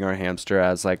neglecting our hamster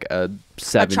as like a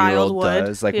 7-year-old would.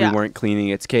 does. Like Yeah. we weren't cleaning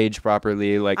its cage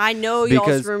properly. Like I know because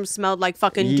y'all's room smelled like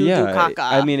fucking doo-doo Yeah, caca.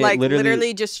 I mean, it like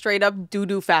literally- just straight up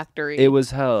doo-doo factory. it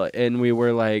was hell, and we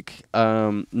were like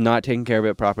not taking care of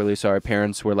it properly. So our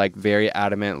parents were like very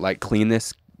adamant, like clean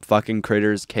this fucking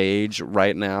critter's cage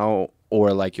right now,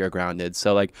 or like you're grounded.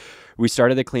 So like we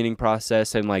started the cleaning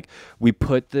process, and like we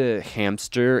put the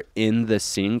hamster in the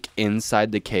sink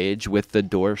inside the cage with the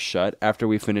door shut after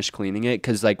we finished cleaning it,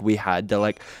 because like we had to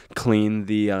like clean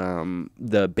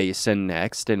the basin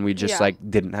next, and we just Yeah. like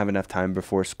didn't have enough time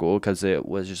before school because it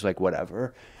was just like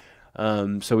whatever.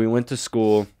 So we went to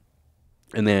school,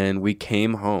 and then we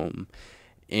came home,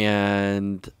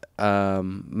 and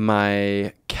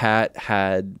my cat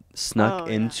had snuck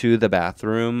into the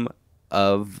bathroom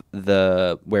of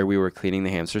the where we were cleaning the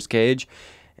hamster's cage,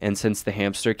 and since the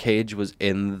hamster cage was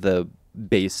in the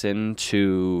basin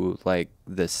to like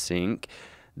the sink,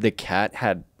 the cat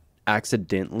had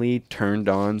accidentally turned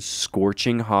on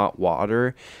scorching hot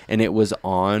water, and it was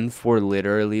on for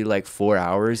literally like 4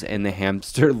 hours, and the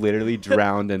hamster literally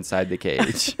drowned inside the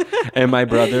cage. And my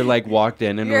brother like walked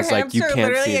in and Your was like, you hamster can't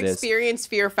literally see this. experienced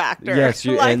fear factor. Yes,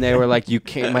 Like, and they were like, you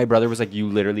can't. My brother was like, you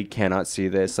literally cannot see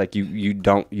this. Like you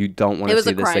don't want it to was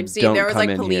see a this. crime Like scene. don't There was come like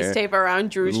in police here. tape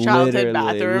around Drew's childhood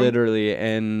bathroom. Literally,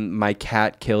 and my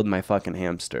cat killed my fucking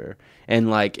hamster, and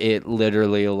like it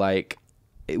literally like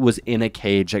it was in a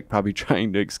cage, like probably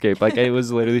trying to escape. Like it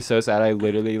was literally so sad. I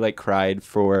literally like cried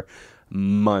for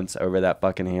months over that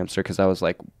fucking hamster because I was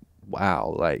like,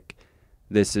 wow, like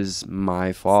this is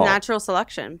my fault. It's natural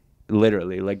selection.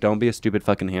 Literally, like don't be a stupid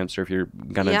fucking hamster if you're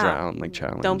gonna Yeah. drown. Like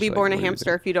challenge. Don't be like, born a what are you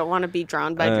hamster if you don't want to be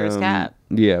drowned by Drew's cat.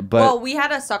 Yeah, but Well, we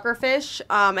had a suckerfish,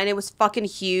 and it was fucking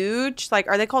huge. Like,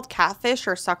 are they called catfish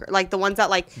or sucker? Like the ones that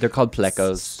like they're called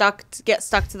plecos. get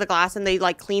stuck to the glass, and they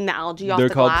like clean the algae off They're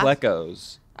the called glass.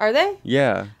 plecos. Are they?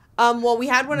 Yeah. Well, we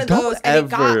had one of Don't those, and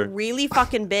it ever- got really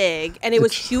fucking big, and it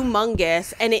was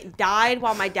humongous, and it died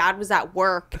while my dad was at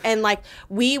work. And like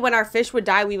when our fish would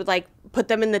die, we would like put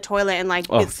them in the toilet and like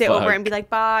Oh, sit over fuck. and be like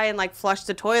bye and like flush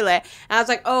the toilet. And I was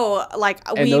like, oh, like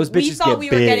And those we bitches thought get we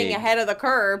were getting big. ahead of the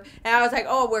curve, and I was like,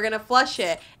 oh, we're gonna flush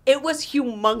it. It was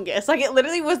humongous. Like it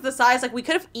literally was the size, like we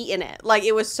could have eaten it. Like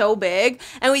it was so big,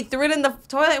 and we threw it in the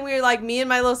toilet, and we were like, me and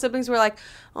my little siblings were like,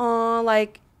 oh,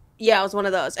 like. Yeah, it was one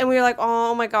of those. And we were like,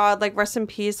 oh my God, like rest in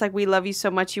peace. Like we love you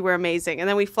so much. You were amazing. And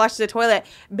then we flushed the toilet.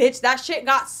 Bitch, that shit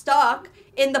got stuck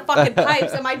in the fucking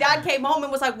pipes. And my dad came home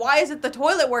and was like, why isn't the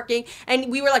toilet working?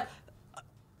 And we were like,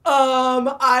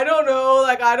 I don't know.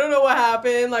 Like, I don't know what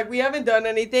happened. Like, we haven't done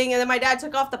anything. And then my dad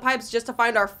took off the pipes just to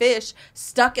find our fish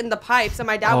stuck in the pipes. And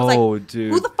my dad was Oh, like,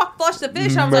 dude. who the fuck flushed the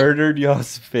fish? I was like, Murdered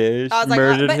y'all's fish. I was like,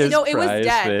 murdered but his no, it was prize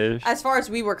dead. fish. As far as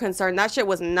we were concerned, that shit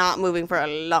was not moving for a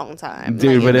long time.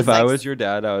 Dude, Like, but it if I like, was your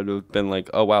dad, I would have been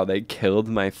like, oh, wow, they killed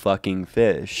my fucking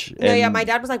fish. No, yeah, And my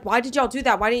dad was like, why did y'all do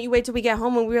that? Why didn't you wait till we get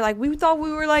home? And we were like, we thought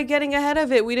we were like getting ahead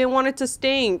of it. We didn't want it to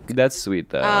stink. That's sweet,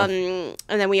 though. And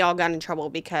then we all got in trouble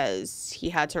because he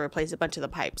had to replace a bunch of the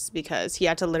pipes because he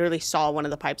had to literally saw one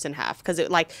of the pipes in half because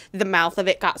it like the mouth of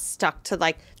it got stuck to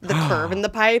like the curve in the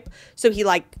pipe. So he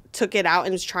like took it out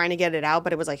and was trying to get it out,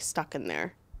 but it was like stuck in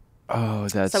there. Oh,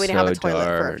 that's So we didn't have a toilet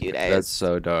dark. for a few days. That's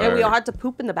so dark. And we all had to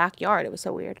poop in the backyard. It was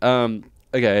so weird.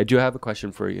 Okay, I do have a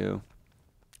question for you.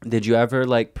 Did you ever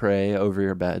like pray over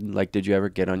your bed? Like, did you ever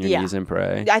get on your Yeah. knees and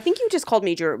pray? I think you just called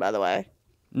me Drew, by the way.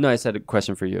 No, I said a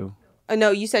question for you.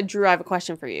 No, you said, Drew, I have a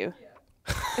question for you.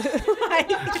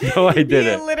 No, I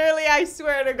didn't. You literally, I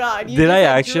swear to God. You Did just I said,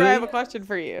 Drew, actually? I have a question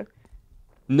for you.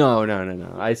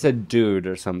 No. I said dude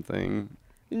or something.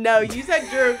 No, you said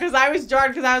Drew because I was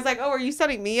jarred because I was like, oh, are you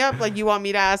setting me up? Like, you want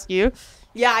me to ask you?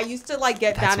 Yeah, I used to like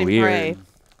get That's down and weird. pray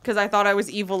because I thought I was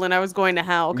evil and I was going to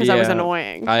hell because I was Yeah.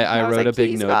 annoying. I was wrote like, a big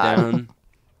 "Please, note God." down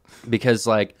because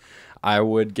like I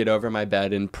would get over my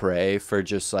bed and pray for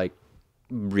just like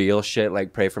real shit,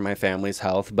 like pray for my family's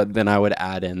health, but then I would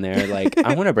add in there like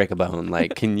I want to break a bone.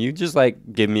 Like, can you just like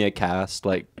give me a cast?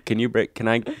 Like, can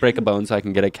I break a bone so I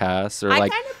can get a cast? Or I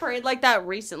like kind of prayed like that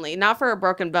recently, not for a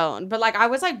broken bone, but like I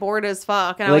was like bored as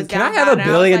fuck and I was can down I have bad, $1 and I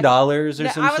was, billion like, dollars or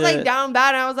I some was shit? like down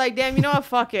bad and I was like, damn, you know what,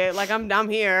 fuck it, like I'm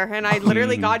here, and I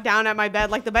literally got down at my bed,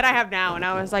 like the bed I have now, and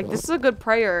I was like, this is a good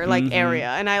prayer like area,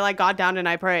 and I like got down and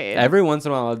I prayed. Every once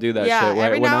in a while I'll do that yeah, shit. Where,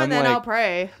 every when now I'm and then like, I'll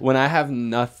pray. when I have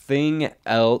nothing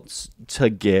else to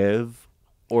give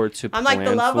or to I'm like, the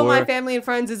plan love of my for, family and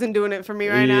friends isn't doing it for me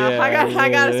right now. Yeah, I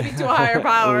gotta yeah. speak to a higher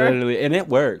power. Literally, and it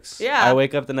works. Yeah. I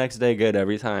wake up the next day good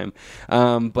every time.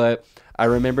 But I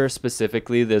remember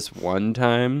specifically this one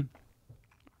time.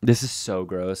 This is so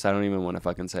gross. I don't even want to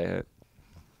fucking say it.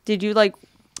 Did you like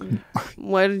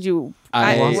What did you?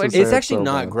 It's actually so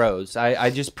not bad. gross. I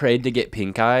just prayed to get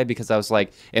pink eye because I was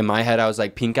like, in my head, I was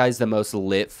like, pink eye is the most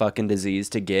lit fucking disease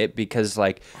to get because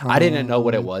like I didn't know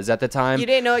what it was at the time. You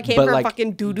didn't know it came but, from like,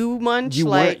 fucking doo-doo munch? you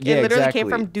Like, weren't- yeah, it literally exactly. came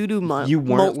from doo-doo munch. You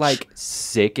weren't like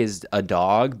sick as a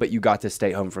dog, but you got to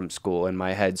stay home from school in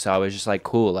my head. So I was just like,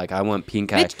 cool, like I want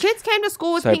pink eye. Bitch, kids came to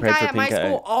school with So I pink prayed eye for at my pink eye.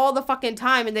 school all the fucking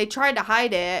time, and they tried to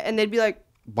hide it, and they'd be like,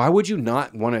 Why would you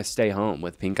not want to stay home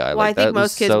with pink eye? well, Like, I think that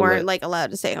was most kids so weren't lit. like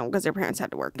allowed to stay home because their parents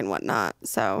had to work and whatnot.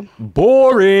 So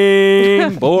Boring.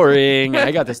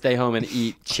 I got to stay home and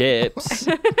eat chips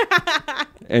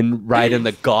and ride in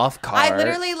the golf cart. I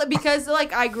literally, because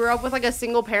like I grew up with like a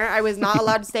single parent, I was not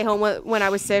allowed to stay home when I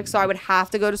was sick, so I would have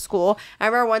to go to school. I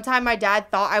remember one time my dad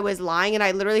thought I was lying, and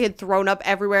I literally had thrown up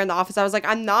everywhere in the office. I was like,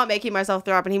 I'm not making myself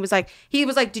throw up, and he was like,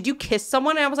 did you kiss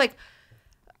someone? And I was like,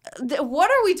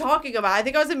 what are we talking about? I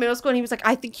think I was in middle school, and he was like,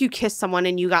 I think you kissed someone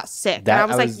and you got sick. That and I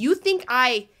was I like, was- you think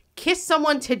I kissed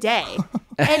someone today?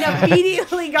 And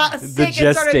immediately got The sick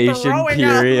and started gestation throwing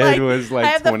period up. was like I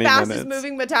have 20 the fastest minutes.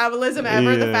 moving metabolism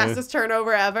ever, the Yeah. fastest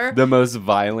turnover ever. The most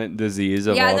violent disease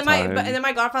of all and then time. and then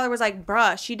my godfather was like,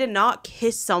 bruh, she did not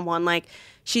kiss someone. Like,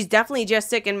 she's definitely just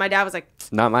sick. And my dad was like,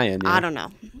 Not my end. I don't know.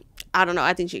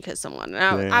 I think she kissed someone. And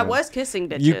I Yeah. was kissing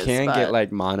bitches. You can but get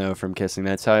like mono from kissing.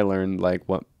 That's how I learned like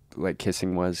what like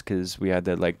kissing was because we had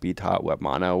to like be taught what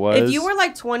mono was. if you were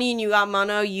like 20 and you got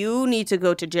mono, you need to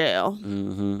go to jail.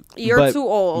 Mm-hmm. You're too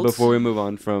old. Before we move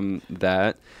on from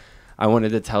that, I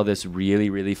wanted to tell this really,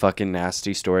 really fucking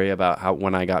nasty story about how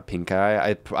when I got pink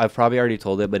eye. I've probably already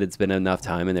told it, but it's been enough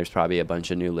time, and there's probably a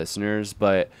bunch of new listeners.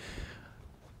 But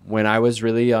when I was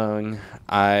really young,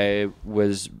 I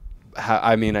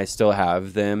still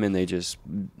have them, and they just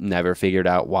never figured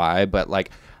out why. But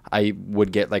like, I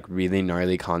would get like really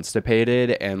gnarly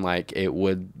constipated, and like it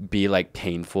would be like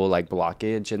painful, like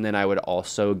blockage, and then I would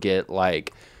also get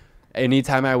like.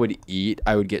 Anytime I would eat,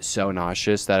 I would get so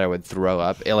nauseous that I would throw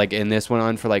up. And this went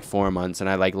on for like 4 months, and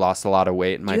I like lost a lot of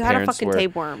weight. And my you had a parents fucking were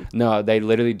tapeworm. no, they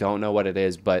literally don't know what it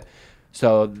is, but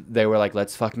so they were like,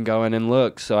 let's fucking go in and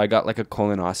look. So I got like a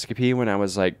colonoscopy when I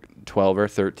was like 12 or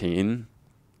 13.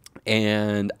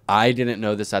 And I didn't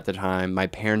know this at the time. My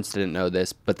parents didn't know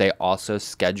this, but they also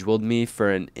scheduled me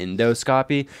for an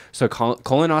endoscopy. So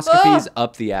colonoscopy is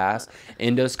up the ass.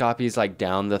 Endoscopy is like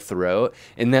down the throat.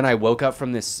 And then I woke up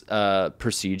from this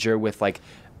procedure with like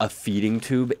a feeding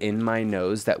tube in my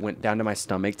nose that went down to my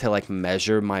stomach to like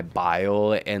measure my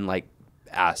bile and like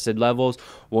acid levels.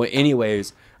 Well,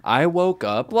 anyways, I woke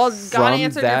up. Well, from God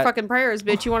answered your that- fucking prayers,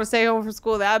 bitch. You want to stay home from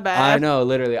school that bad? I know,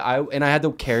 literally. I had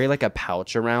to carry like a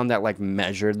pouch around that like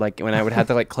measured like when I would have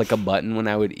to like click a button when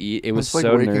I would eat. It was It's like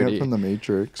so waking nerdy. up from the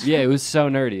Matrix. Yeah, it was so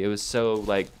nerdy. It was so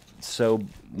like so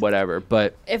whatever.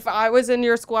 But If I was in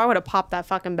your school, I would have popped that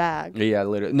fucking bag. yeah,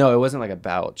 literally. No, it wasn't like a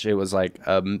pouch. It was like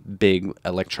a big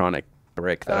electronic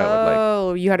brick that I would like.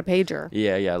 Oh, you had a pager.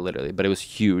 Yeah, literally. But it was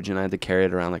huge, and I had to carry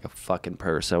it around like a fucking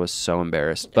purse. I was so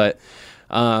embarrassed. But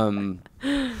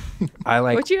I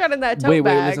like. What you got in that tote Wait,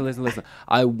 bag? listen.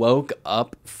 I woke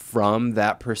up from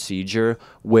that procedure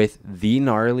with the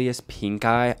gnarliest pink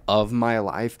eye of my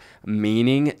life,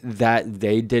 meaning that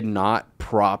they did not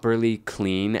properly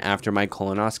clean after my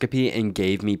colonoscopy and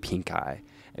gave me pink eye.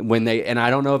 And I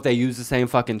don't know if they used the same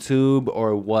fucking tube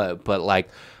or what, but like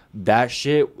that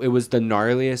shit, it was the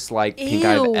gnarliest like pink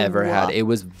eye I've ever had. Ew. It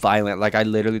was violent. Like I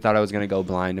literally thought I was gonna go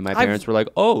blind, and my parents were like,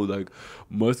 "Oh, like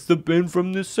must have been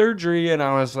from the surgery," and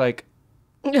I was like,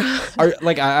 I They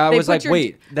was put like, your-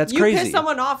 wait, that's you crazy. pissed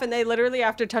someone off, and they literally,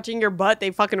 after touching your butt, they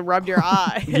fucking rubbed your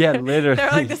eye. Yeah, literally. They're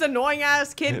like, this annoying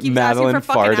ass kid keeps Madeline asking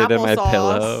for fucking farted in my applesauce.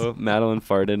 pillow. Madeline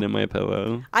farted in my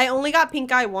pillow. I only got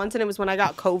pink eye once, and it was when I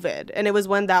got COVID. And it was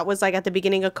when that was like at the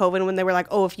beginning of COVID, when they were like,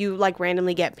 oh, if you like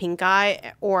randomly get pink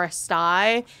eye or a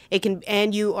sty, it can,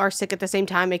 and you are sick at the same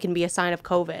time, it can be a sign of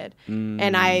COVID.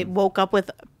 And I woke up with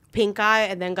pink eye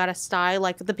and then got a sty.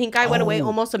 Like the pink eye went away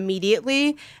almost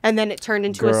immediately, and then it turned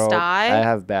into a Girl, sty. I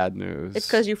have bad news. It's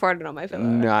because you farted on my pillow.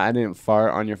 No, I didn't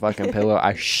fart on your fucking pillow.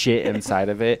 I shit inside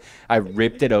of it. I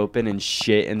ripped it open and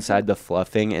shit inside the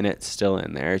fluffing, and it's still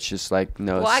in there. It's just like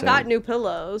no. Well, I scent. got new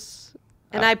pillows,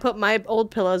 and I put my old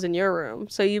pillows in your room,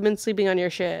 so you've been sleeping on your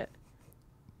shit.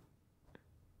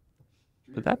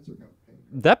 But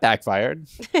that backfired.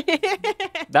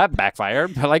 That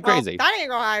backfired like crazy. Well, that ain't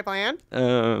gonna how I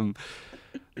planned.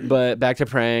 But back to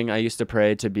praying. I used to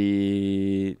pray to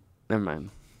be. Never mind.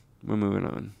 We're moving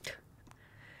on.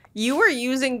 You were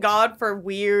using God for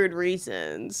weird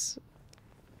reasons.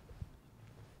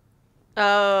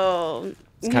 Oh,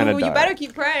 It's kind of You dark. better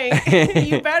keep praying.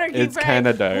 You better keep It's praying.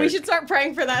 kinda dark. We should start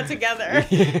praying for that together.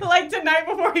 Like tonight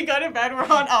before we go to bed, we're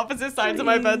on opposite sides of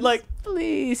my bed. Like,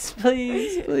 please.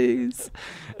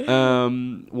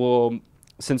 Well,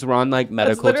 since we're on like that's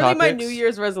medical literally topics, my New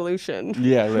Year's resolution.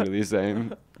 Yeah, literally the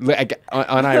same. Like,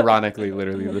 unironically,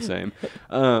 literally the same.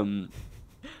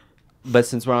 But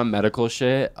since we're on medical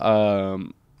shit,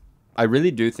 I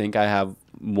really do think I have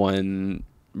one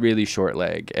really short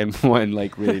leg and one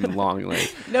like really long leg.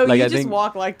 No, like, you I just think,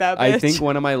 walk like that, bitch. I think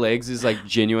one of my legs is like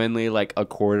genuinely like a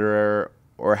quarter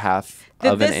or half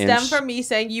Did of an this inch. stem from me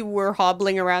saying you were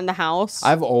hobbling around the house?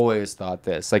 I've always thought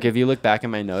this. Like, if you look back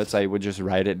in my notes, I would just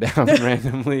write it down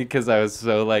randomly because I was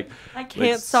so like, I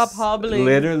can't stop hobbling.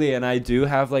 Literally, and I do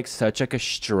have like such like a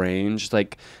strange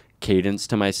like cadence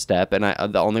to my step, and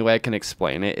the only way I can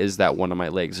explain it is that one of my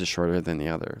legs is shorter than the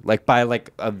other, like by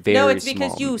like a very No, it's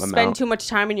because small you amount. spend too much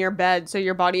time in your bed, so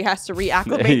your body has to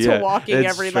reacclimate to walking it's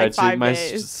every like stretching- 5 my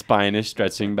days. spine is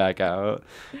stretching back out.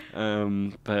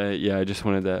 But yeah, I just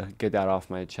wanted to get that off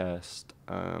my chest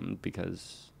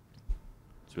because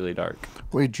it's really dark.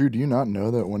 Wait, Drew, do you not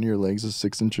know that one of your legs is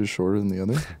 6 inches shorter than the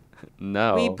other?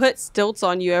 No, We put stilts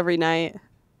on you every night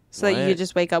so that you What? could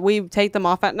just wake up. We take them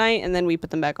off at night and then we put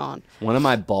them back on. one of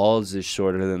my balls is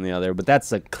shorter than the other, but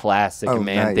that's a classic Oh,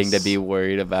 man thing to nice. be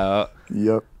worried about.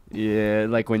 Yep. Yeah,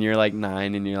 like when you're like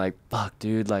 9 and you're like, fuck,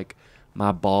 dude, like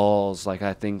my balls, like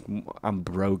I think I'm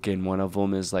broken. One of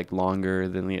them is like longer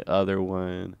than the other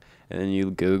one. And then you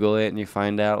Google it and you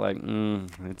find out like,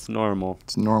 it's normal.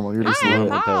 It's normal. You're just Hi,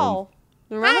 little. Paul. Paul.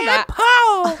 Remember that?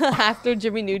 After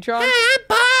Jimmy Neutron?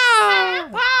 Paul.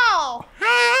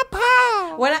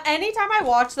 Anytime I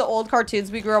watch the old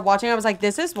cartoons we grew up watching, I was like,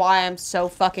 this is why I'm so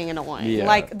fucking annoying. Yeah.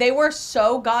 Like, they were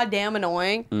so goddamn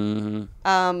annoying.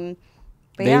 Mm-hmm.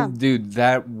 But yeah. Dude,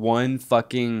 that one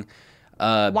fucking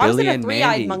Why was Billy it a and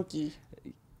three-eyed Mandy. monkey?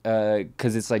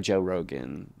 Because it's like Joe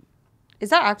Rogan. Is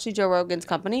that actually Joe Rogan's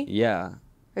company? Yeah.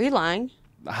 Are you lying?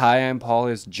 Hi, I'm Paul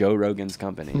is Joe Rogan's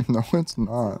company. No, it's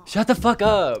not. Shut the fuck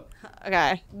up.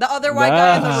 Okay. The other white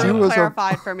guy in Nah. the She room was a-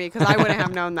 clarified for me because I wouldn't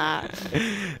have known that.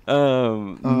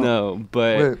 No,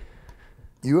 but Wait,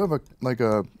 you have a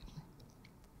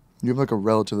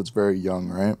relative that's very young,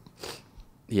 right?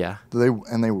 yeah. They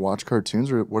watch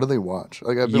cartoons, or what do they watch?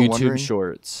 Like, I've been YouTube wondering.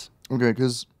 shorts. Okay,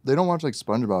 because they don't watch like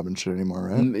SpongeBob and shit anymore,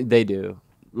 right? They do.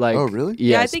 Like, Oh, really?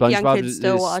 Yeah, Yeah, I think young SpongeBob kids is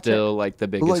still watch it. like the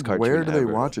But biggest like, cartoon where do they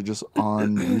ever. watch it? Just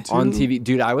on YouTube? On TV,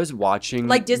 dude. I was watching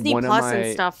Like Disney one of Plus my-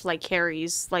 and stuff, like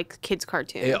carries like kids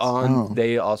cartoons. Oh.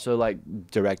 They also like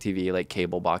DirecTV, like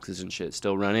cable boxes and shit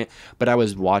still run it. But I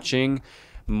was watching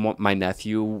my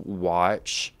nephew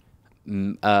watch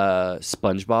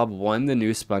SpongeBob. The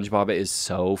new SpongeBob is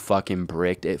so fucking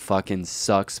bricked. It fucking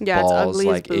sucks Yeah, it's balls. ugly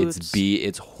as Like it's boots.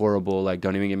 it's horrible. Like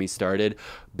don't even get me started.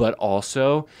 But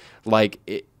also, like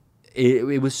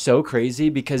it was so crazy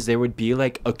because there would be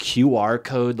like a QR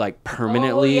code like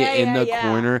permanently in the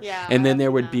corner, Yeah, and then I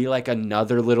there would know. be like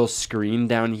another little screen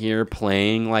down here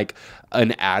playing like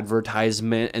an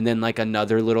advertisement, and then like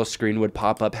another little screen would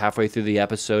pop up halfway through the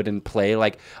episode and play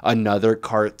like another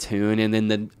cartoon, and then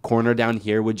the corner down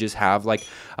here would just have like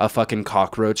a fucking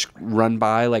cockroach run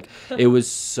by. Like it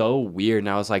was so weird, and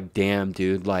I was like, damn,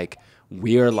 dude, like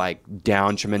we are like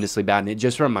down tremendously bad. And it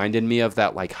just reminded me of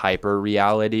that like hyper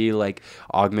reality, like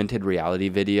augmented reality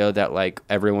video that like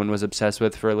everyone was obsessed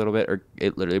with for a little bit, or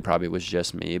it literally probably was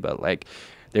just me, but like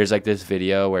there's like this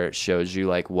video where it shows you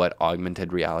like what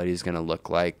augmented reality is going to look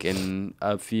like in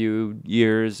a few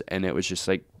years, and it was just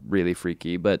like really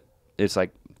freaky, but it's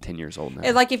like 10 years old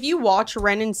now. Like if you watch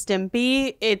Ren and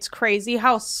Stimpy, it's crazy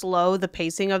how slow the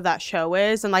pacing of that show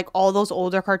is, and like all those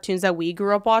older cartoons that we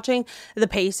grew up watching, the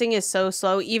pacing is so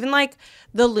slow. Even like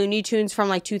the Looney Tunes from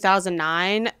like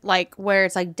 2009, like where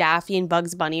it's like Daffy and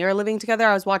Bugs Bunny are living together.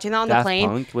 I was watching that on the Daft plane.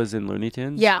 Punk was in Looney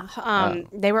Tunes? Yeah,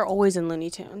 they were always in Looney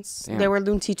Tunes. Damn. They were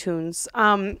Looney Tunes.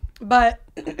 But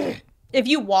if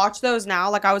you watch those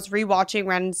now, like I was rewatching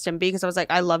Ren and Stimpy because I was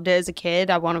like, I loved it as a kid.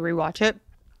 I want to rewatch it.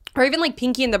 Or even like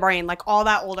Pinky and the Brain, like all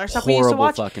that older stuff we used to Horrible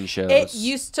watch. fucking shows. It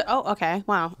used to. Oh, okay.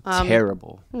 Wow.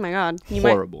 Terrible. Oh my god.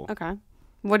 Horrible. Okay.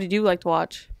 What did you like to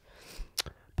watch?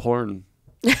 Porn.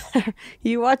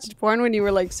 You watched porn when you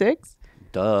were like 6?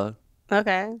 Duh.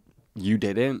 Okay. You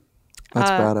didn't? That's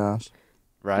badass.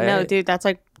 Right? No, dude, that's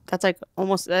like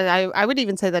almost. I would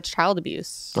even say that's child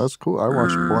abuse. That's cool. I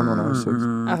watched porn when I was 6.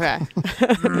 Okay.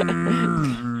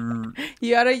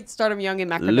 You gotta start him young and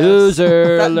macrodose.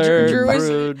 Loser That- alert, Drew is-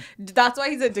 rude. That's why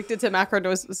he's addicted to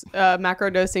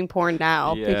macrodosing porn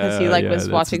now because he like was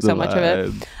watching so much of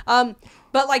it.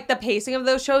 But like the pacing of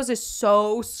those shows is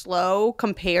so slow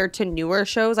compared to newer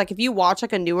shows. Like if you watch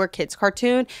like a newer kids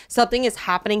cartoon, something is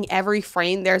happening every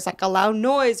frame. There's like a loud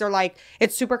noise or like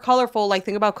it's super colorful. Like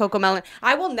think about Coco Melon.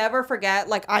 I will never forget.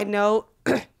 Like I know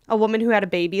a woman who had a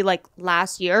baby like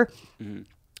last year. Mm-hmm.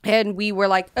 And we were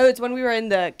like, oh, it's when we were in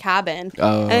the cabin.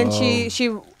 Oh. And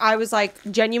I was like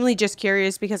genuinely just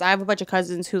curious because I have a bunch of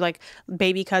cousins who like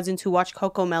baby cousins who watch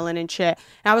Coco Melon and shit.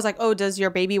 And I was like, oh, does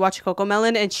your baby watch Coco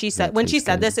Melon? And she said, when she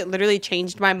said this, it literally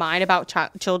changed my mind about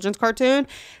children's cartoon.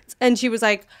 And she was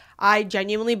like, I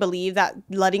genuinely believe that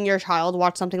letting your child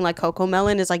watch something like Coco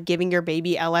Melon is like giving your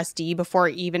baby LSD before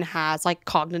it even has like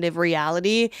cognitive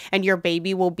reality, and your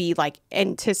baby will be like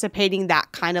anticipating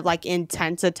that kind of like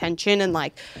intense attention and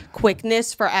like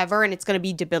quickness forever, and it's going to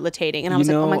be debilitating. And I was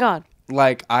like, oh my God.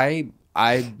 Like I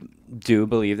do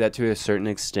believe that to a certain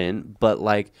extent, but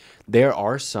like there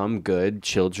are some good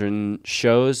children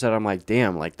shows that I'm like,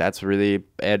 damn, like that's really,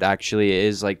 it actually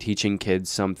is like teaching kids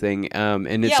something.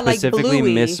 And it's specifically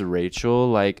like Miss Rachel,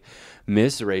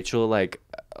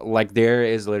 like there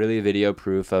is literally video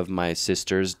proof of my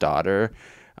sister's daughter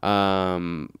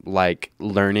like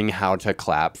learning how to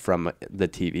clap from the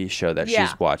TV show that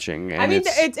she's watching. And I mean,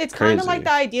 it's kind of like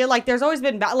the idea, like there's always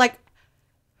been like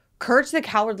Courage the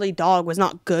Cowardly Dog was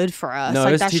not good for us. No,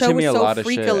 like that show was so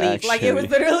freakily. Like it was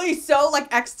literally so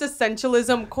like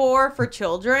existentialism core for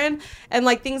children, and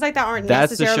like things like that aren't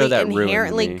necessarily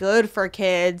inherently good for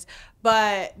kids.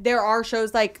 But there are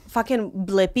shows like fucking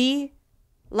Blippi.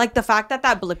 Like the fact that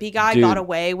Blippi guy got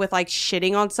away with like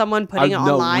shitting on someone, putting it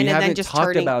online, and then just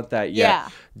turning. About that yet. Yeah,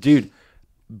 dude.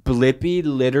 Blippi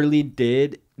literally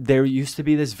did. There used to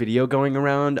be this video going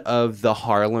around of the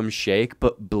Harlem Shake,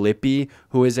 but Blippi,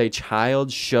 who is a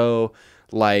child show,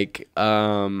 like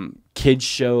kids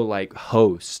show like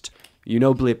host. You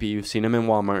know Blippi, you've seen him in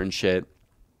Walmart and shit.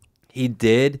 He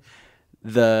did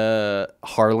the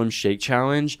Harlem Shake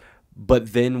challenge.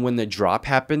 But then when the drop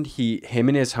happened, him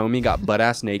and his homie got butt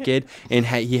ass naked, and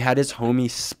he had his homie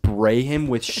spray him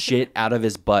with shit out of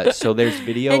his butt. So there's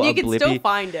video of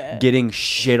Blippi getting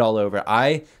shit all over.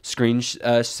 I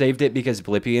saved it because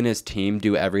Blippi and his team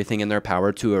do everything in their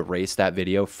power to erase that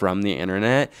video from the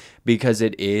internet because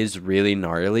it is really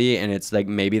gnarly, and it's like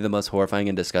maybe the most horrifying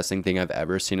and disgusting thing I've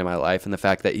ever seen in my life. And the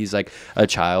fact that he's like a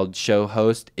child show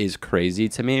host is crazy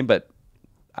to me, but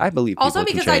I believe people also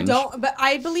because can change.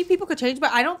 I believe people could change,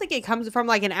 but I don't think it comes from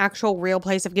like an actual real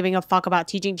place of giving a fuck about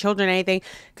teaching children anything.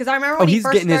 Because I remember when he first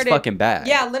started, he's getting his fucking bag.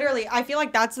 Yeah, literally. I feel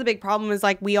like that's the big problem. Is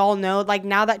like we all know, like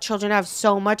now that children have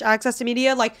so much access to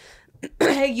media, like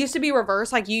it used to be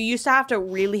reversed. Like you used to have to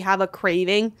really have a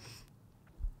craving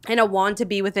and a want to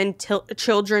be within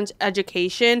children's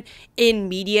education in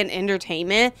media and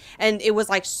entertainment, and it was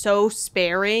like so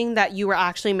sparing that you were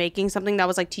actually making something that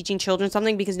was like teaching children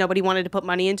something because nobody wanted to put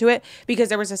money into it because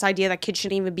there was this idea that kids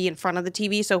shouldn't even be in front of the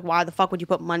TV, so why the fuck would you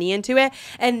put money into it?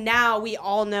 And now we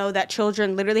all know that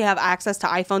children literally have access to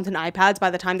iPhones and iPads by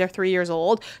the time they're 3 years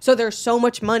old, so there's so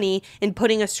much money in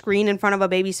putting a screen in front of a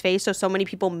baby's face, so many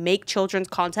people make children's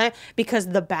content because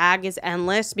the bag is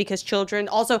endless, because children's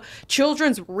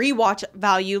rewatch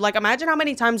value. Like imagine how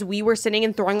many times we were sitting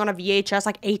and throwing on a VHS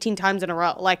like 18 times in a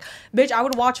row. Like bitch, I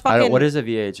would watch fucking what is a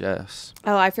VHS?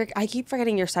 Oh, I keep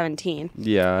forgetting you're 17.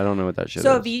 Yeah, I don't know what that shit is.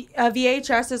 So a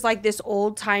VHS is like this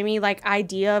old timey like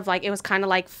idea of like it was kind of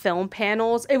like film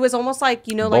panels. It was almost like,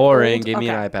 you know, like boring. Give me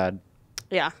an iPad.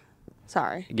 Yeah.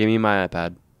 Sorry. Give me my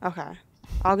iPad. Okay.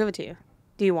 I'll give it to you.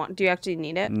 Do you actually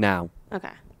need it? Now.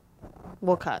 Okay.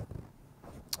 We'll cut.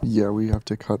 Yeah, we have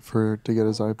to cut to get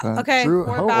his iPad. Okay, Drew,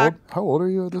 we're back. How old are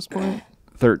you at this point?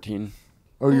 13.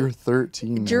 Oh, you're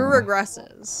 13 Drew now.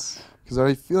 regresses. Because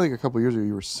I feel like a couple years ago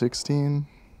you were 16.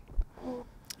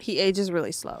 He ages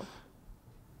really slow.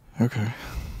 Okay.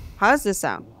 How does this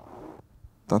sound?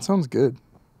 That sounds good.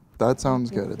 That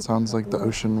sounds good. It sounds like the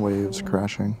ocean waves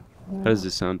crashing. How does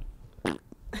this sound?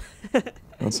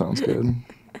 That sounds good.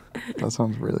 That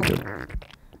sounds really good.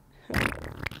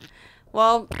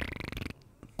 Well,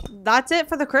 that's it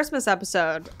for the Christmas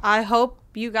episode. I hope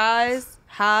you guys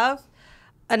have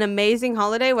an amazing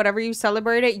holiday. Whatever you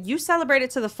celebrate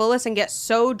it to the fullest and get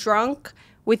so drunk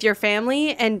with your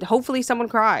family, and hopefully someone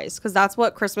cries, because that's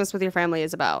what Christmas with your family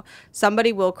is about.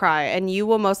 Somebody will cry, and you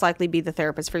will most likely be the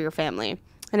therapist for your family.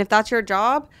 And if that's your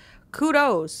job,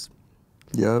 kudos.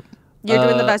 Yep. You're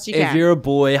doing the best you can. If you're a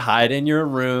boy, hide in your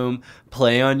room,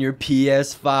 play on your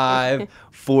PS5,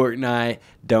 Fortnite.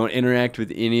 Don't interact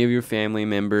with any of your family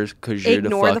members because you're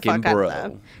Ignore the fucking bro.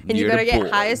 And you better get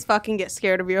high as fuck and get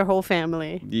scared of your whole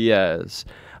family. Yes.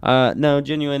 No,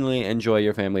 genuinely enjoy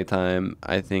your family time.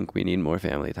 I think we need more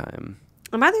family time.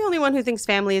 Am I the only one who thinks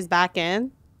family is back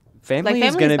in?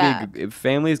 Family's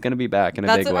family's gonna be back in a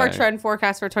That's big way. our trend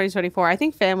forecast for 2024. I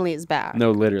think family is back.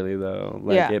 No, literally though.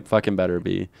 Like Yeah. it fucking better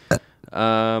be.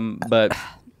 But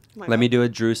let me do a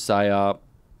Drew psyop.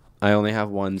 I only have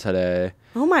one today.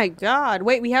 Oh my god.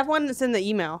 Wait, we have one that's in the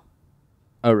email.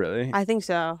 Oh really? I think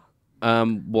so.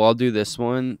 Well, I'll do this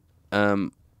one.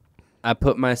 I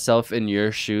put myself in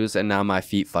your shoes and now my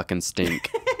feet fucking stink.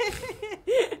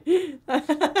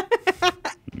 That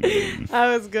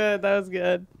was good. That was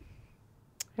good.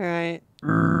 All right.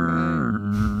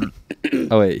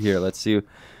 Oh wait, here, let's see.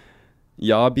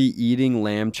 Y'all be eating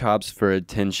lamb chops for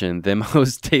attention. Them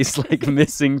hoes taste like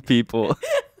missing people.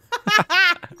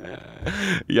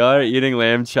 Y'all are eating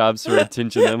lamb chops for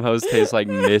attention. Them hoes taste like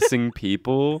missing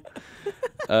people.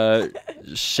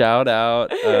 Shout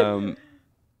out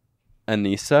Anissa.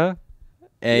 Anissa.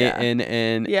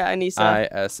 Yeah,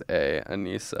 Anissa.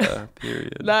 Anissa.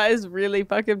 Period. That is really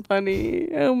fucking funny.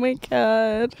 Oh my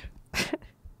god.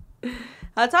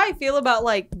 That's how I feel about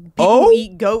like people who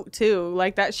eat goat too.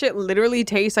 Like that shit literally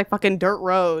tastes like fucking dirt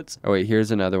roads. Oh wait, here's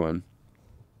another one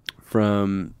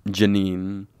from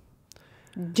Janine.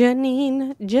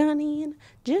 Janine.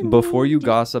 Before you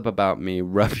gossip about me,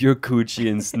 rub your coochie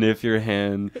and sniff your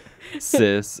hand,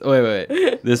 sis. Oh,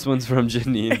 wait. This one's from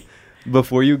Janine.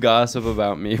 Before you gossip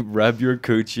about me, rub your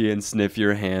coochie and sniff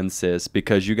your hand, sis,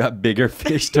 because you got bigger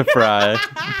fish to fry.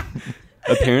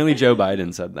 Apparently, Joe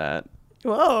Biden said that.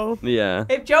 Whoa. Yeah.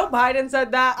 If Joe Biden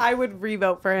said that, I would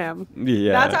re-vote for him.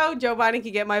 Yeah. That's how Joe Biden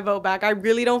could get my vote back. I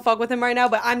really don't fuck with him right now,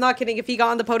 but I'm not kidding. If he got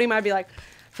on the podium, I'd be like,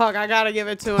 fuck, I gotta give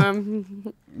it to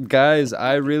him. Guys,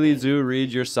 I really do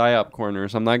read your psyop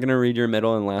corners. I'm not going to read your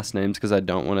middle and last names because I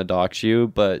don't want to dox you,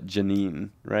 but Janine,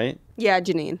 right? Yeah,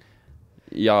 Janine.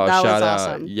 Y'all, That shout was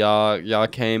out. awesome. Y'all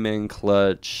came in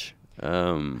clutch. I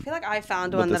feel like I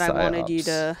found with one the that I wanted you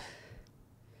psyops.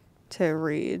 to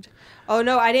read. Oh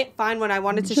no, I didn't find one. I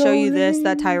wanted to show you this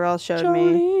that Tyrell showed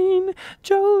me.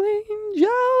 Jolene.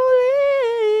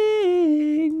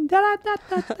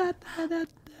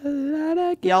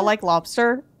 Y'all like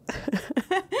lobster?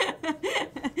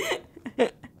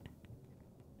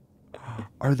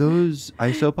 Are those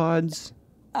isopods?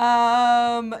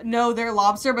 No, they're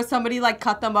lobster, but somebody like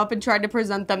cut them up and tried to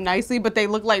present them nicely, but they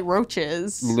look like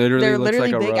roaches. Literally they're looks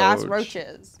literally like a big ass roach.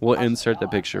 roaches. We'll insert the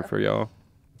picture for y'all.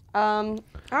 All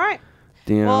right.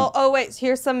 Damn. Well, oh wait,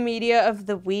 here's some media of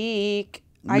the week.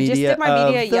 I just did my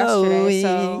media yesterday,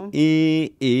 so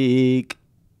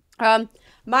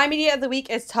my media of the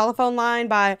week is Telephone Line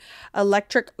by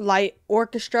Electric Light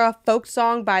Orchestra, folk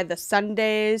song by the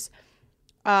Sundays.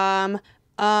 Before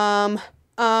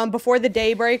the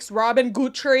Day Breaks, Robin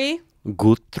Guthrie,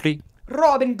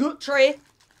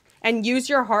 and Use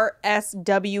Your Heart,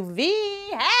 SWV.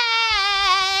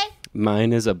 Hey!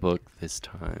 Mine is a book this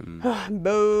time.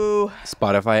 Boo.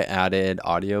 Spotify added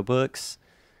audiobooks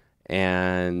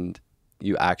and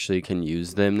you actually can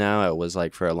use them now. It was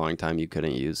like for a long time you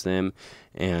couldn't use them.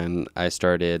 And I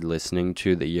started listening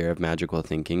to The Year of Magical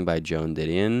Thinking by Joan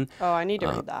Didion. Oh, I need to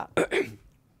read that.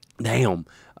 Damn.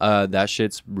 That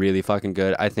shit's really fucking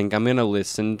good. I think I'm going to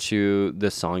listen to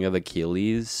The Song of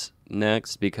Achilles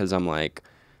next because I'm like,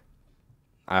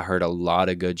 I heard a lot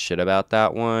of good shit about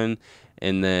that one.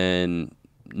 And then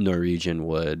Norwegian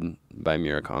Wood by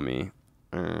Murakami.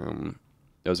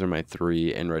 Those are my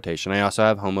 3 in rotation. I also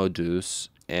have Homo Deus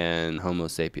and Homo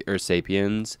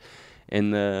Sapiens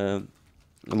in the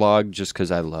log just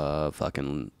because I love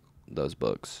fucking those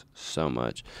books so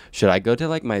much. Should I go to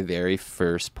like my very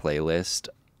first playlist?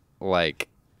 Like,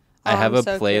 I have a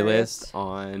playlist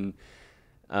on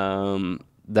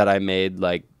that I made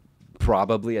like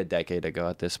probably a decade ago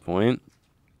at this point,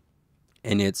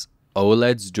 and it's Oh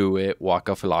Let's Do It,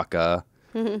 Waka Flocka,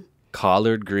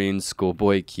 Collard Green,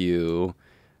 Schoolboy Q,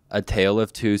 A Tale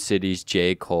of Two Cities,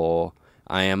 J. Cole,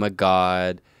 I Am a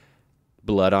God,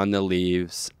 Blood on the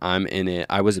Leaves, I'm In It.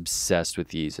 I was obsessed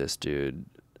with Yeezus, dude.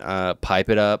 Pipe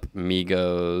It Up,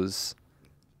 Migos.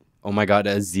 Oh my God,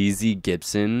 ZZ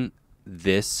Gibson.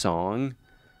 This song,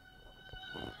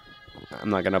 I'm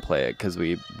not gonna play it because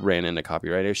we ran into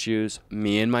copyright issues.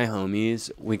 Me and my homies,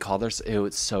 we called ourselves,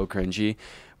 it's so cringy.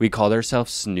 We called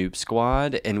ourselves Snoop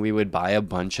Squad, and we would buy a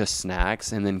bunch of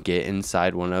snacks and then get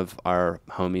inside one of our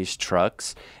homies'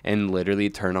 trucks and literally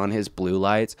turn on his blue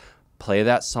lights, play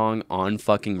that song on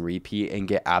fucking repeat and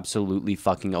get absolutely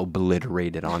fucking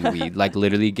obliterated on weed. Like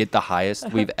literally get the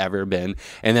highest we've ever been.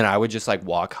 And then I would just like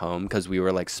walk home because we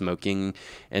were like smoking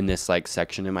in this like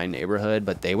section in my neighborhood,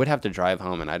 but they would have to drive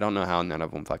home, and I don't know how none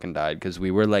of them fucking died because we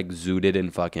were like zooted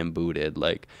and fucking booted.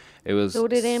 Like it was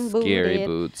scary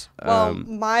boots. Well,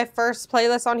 my first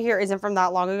playlist on here isn't from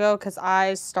that long ago because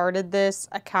I started this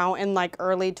account in like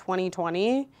early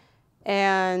 2020.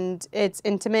 And it's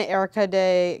Intimate Erica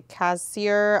de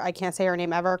Cassier. I can't say her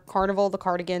name ever. Carnival, The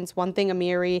Cardigans, One Thing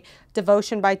Amiri,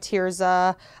 Devotion by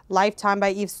Tirza, Lifetime by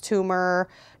Eve's Tumor,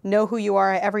 Know Who You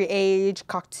Are at Every Age,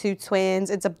 Cocteau Twins.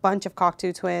 It's a bunch of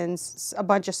Cocteau Twins, a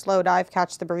bunch of Slow Dive,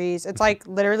 Catch the Breeze. It's like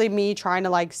literally me trying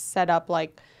to like set up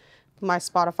like my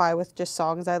Spotify with just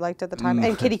songs I liked at the time.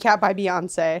 And Kitty Cat by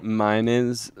Beyonce. My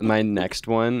next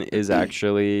one is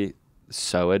actually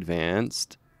so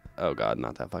advanced. Oh God,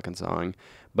 not that fucking song.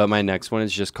 But my next one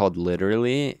is just called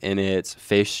Literally, and it's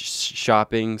Face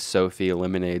Shopping Sophie,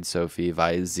 Lemonade Sophie,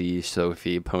 VZ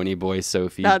Sophie, Ponyboy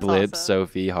Sophie, That's Blip awesome.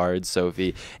 Sophie, Hard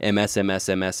Sophie, MS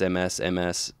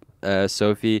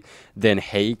Sophie, then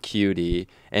Hey Cutie,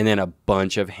 and then a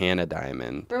bunch of Hannah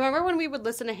Diamond. Remember when we would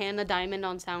listen to Hannah Diamond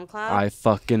on SoundCloud? I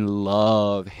fucking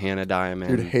love Hannah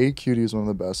Diamond. Dude, Hey Cutie is one of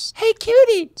the best Hey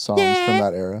Cutie songs from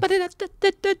that era.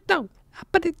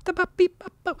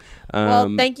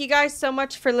 Well, thank you guys so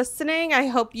much for listening. I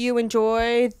hope you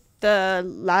enjoy the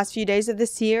last few days of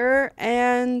this year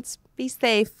and be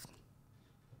safe.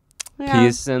 Yeah.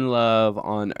 Peace and love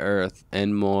on earth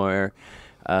and more.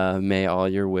 May all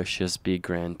your wishes be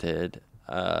granted.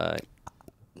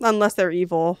 Unless they're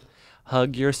evil.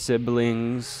 Hug your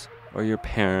siblings or your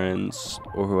parents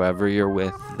or whoever you're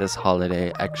with this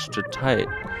holiday extra tight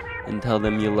and tell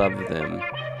them you love them.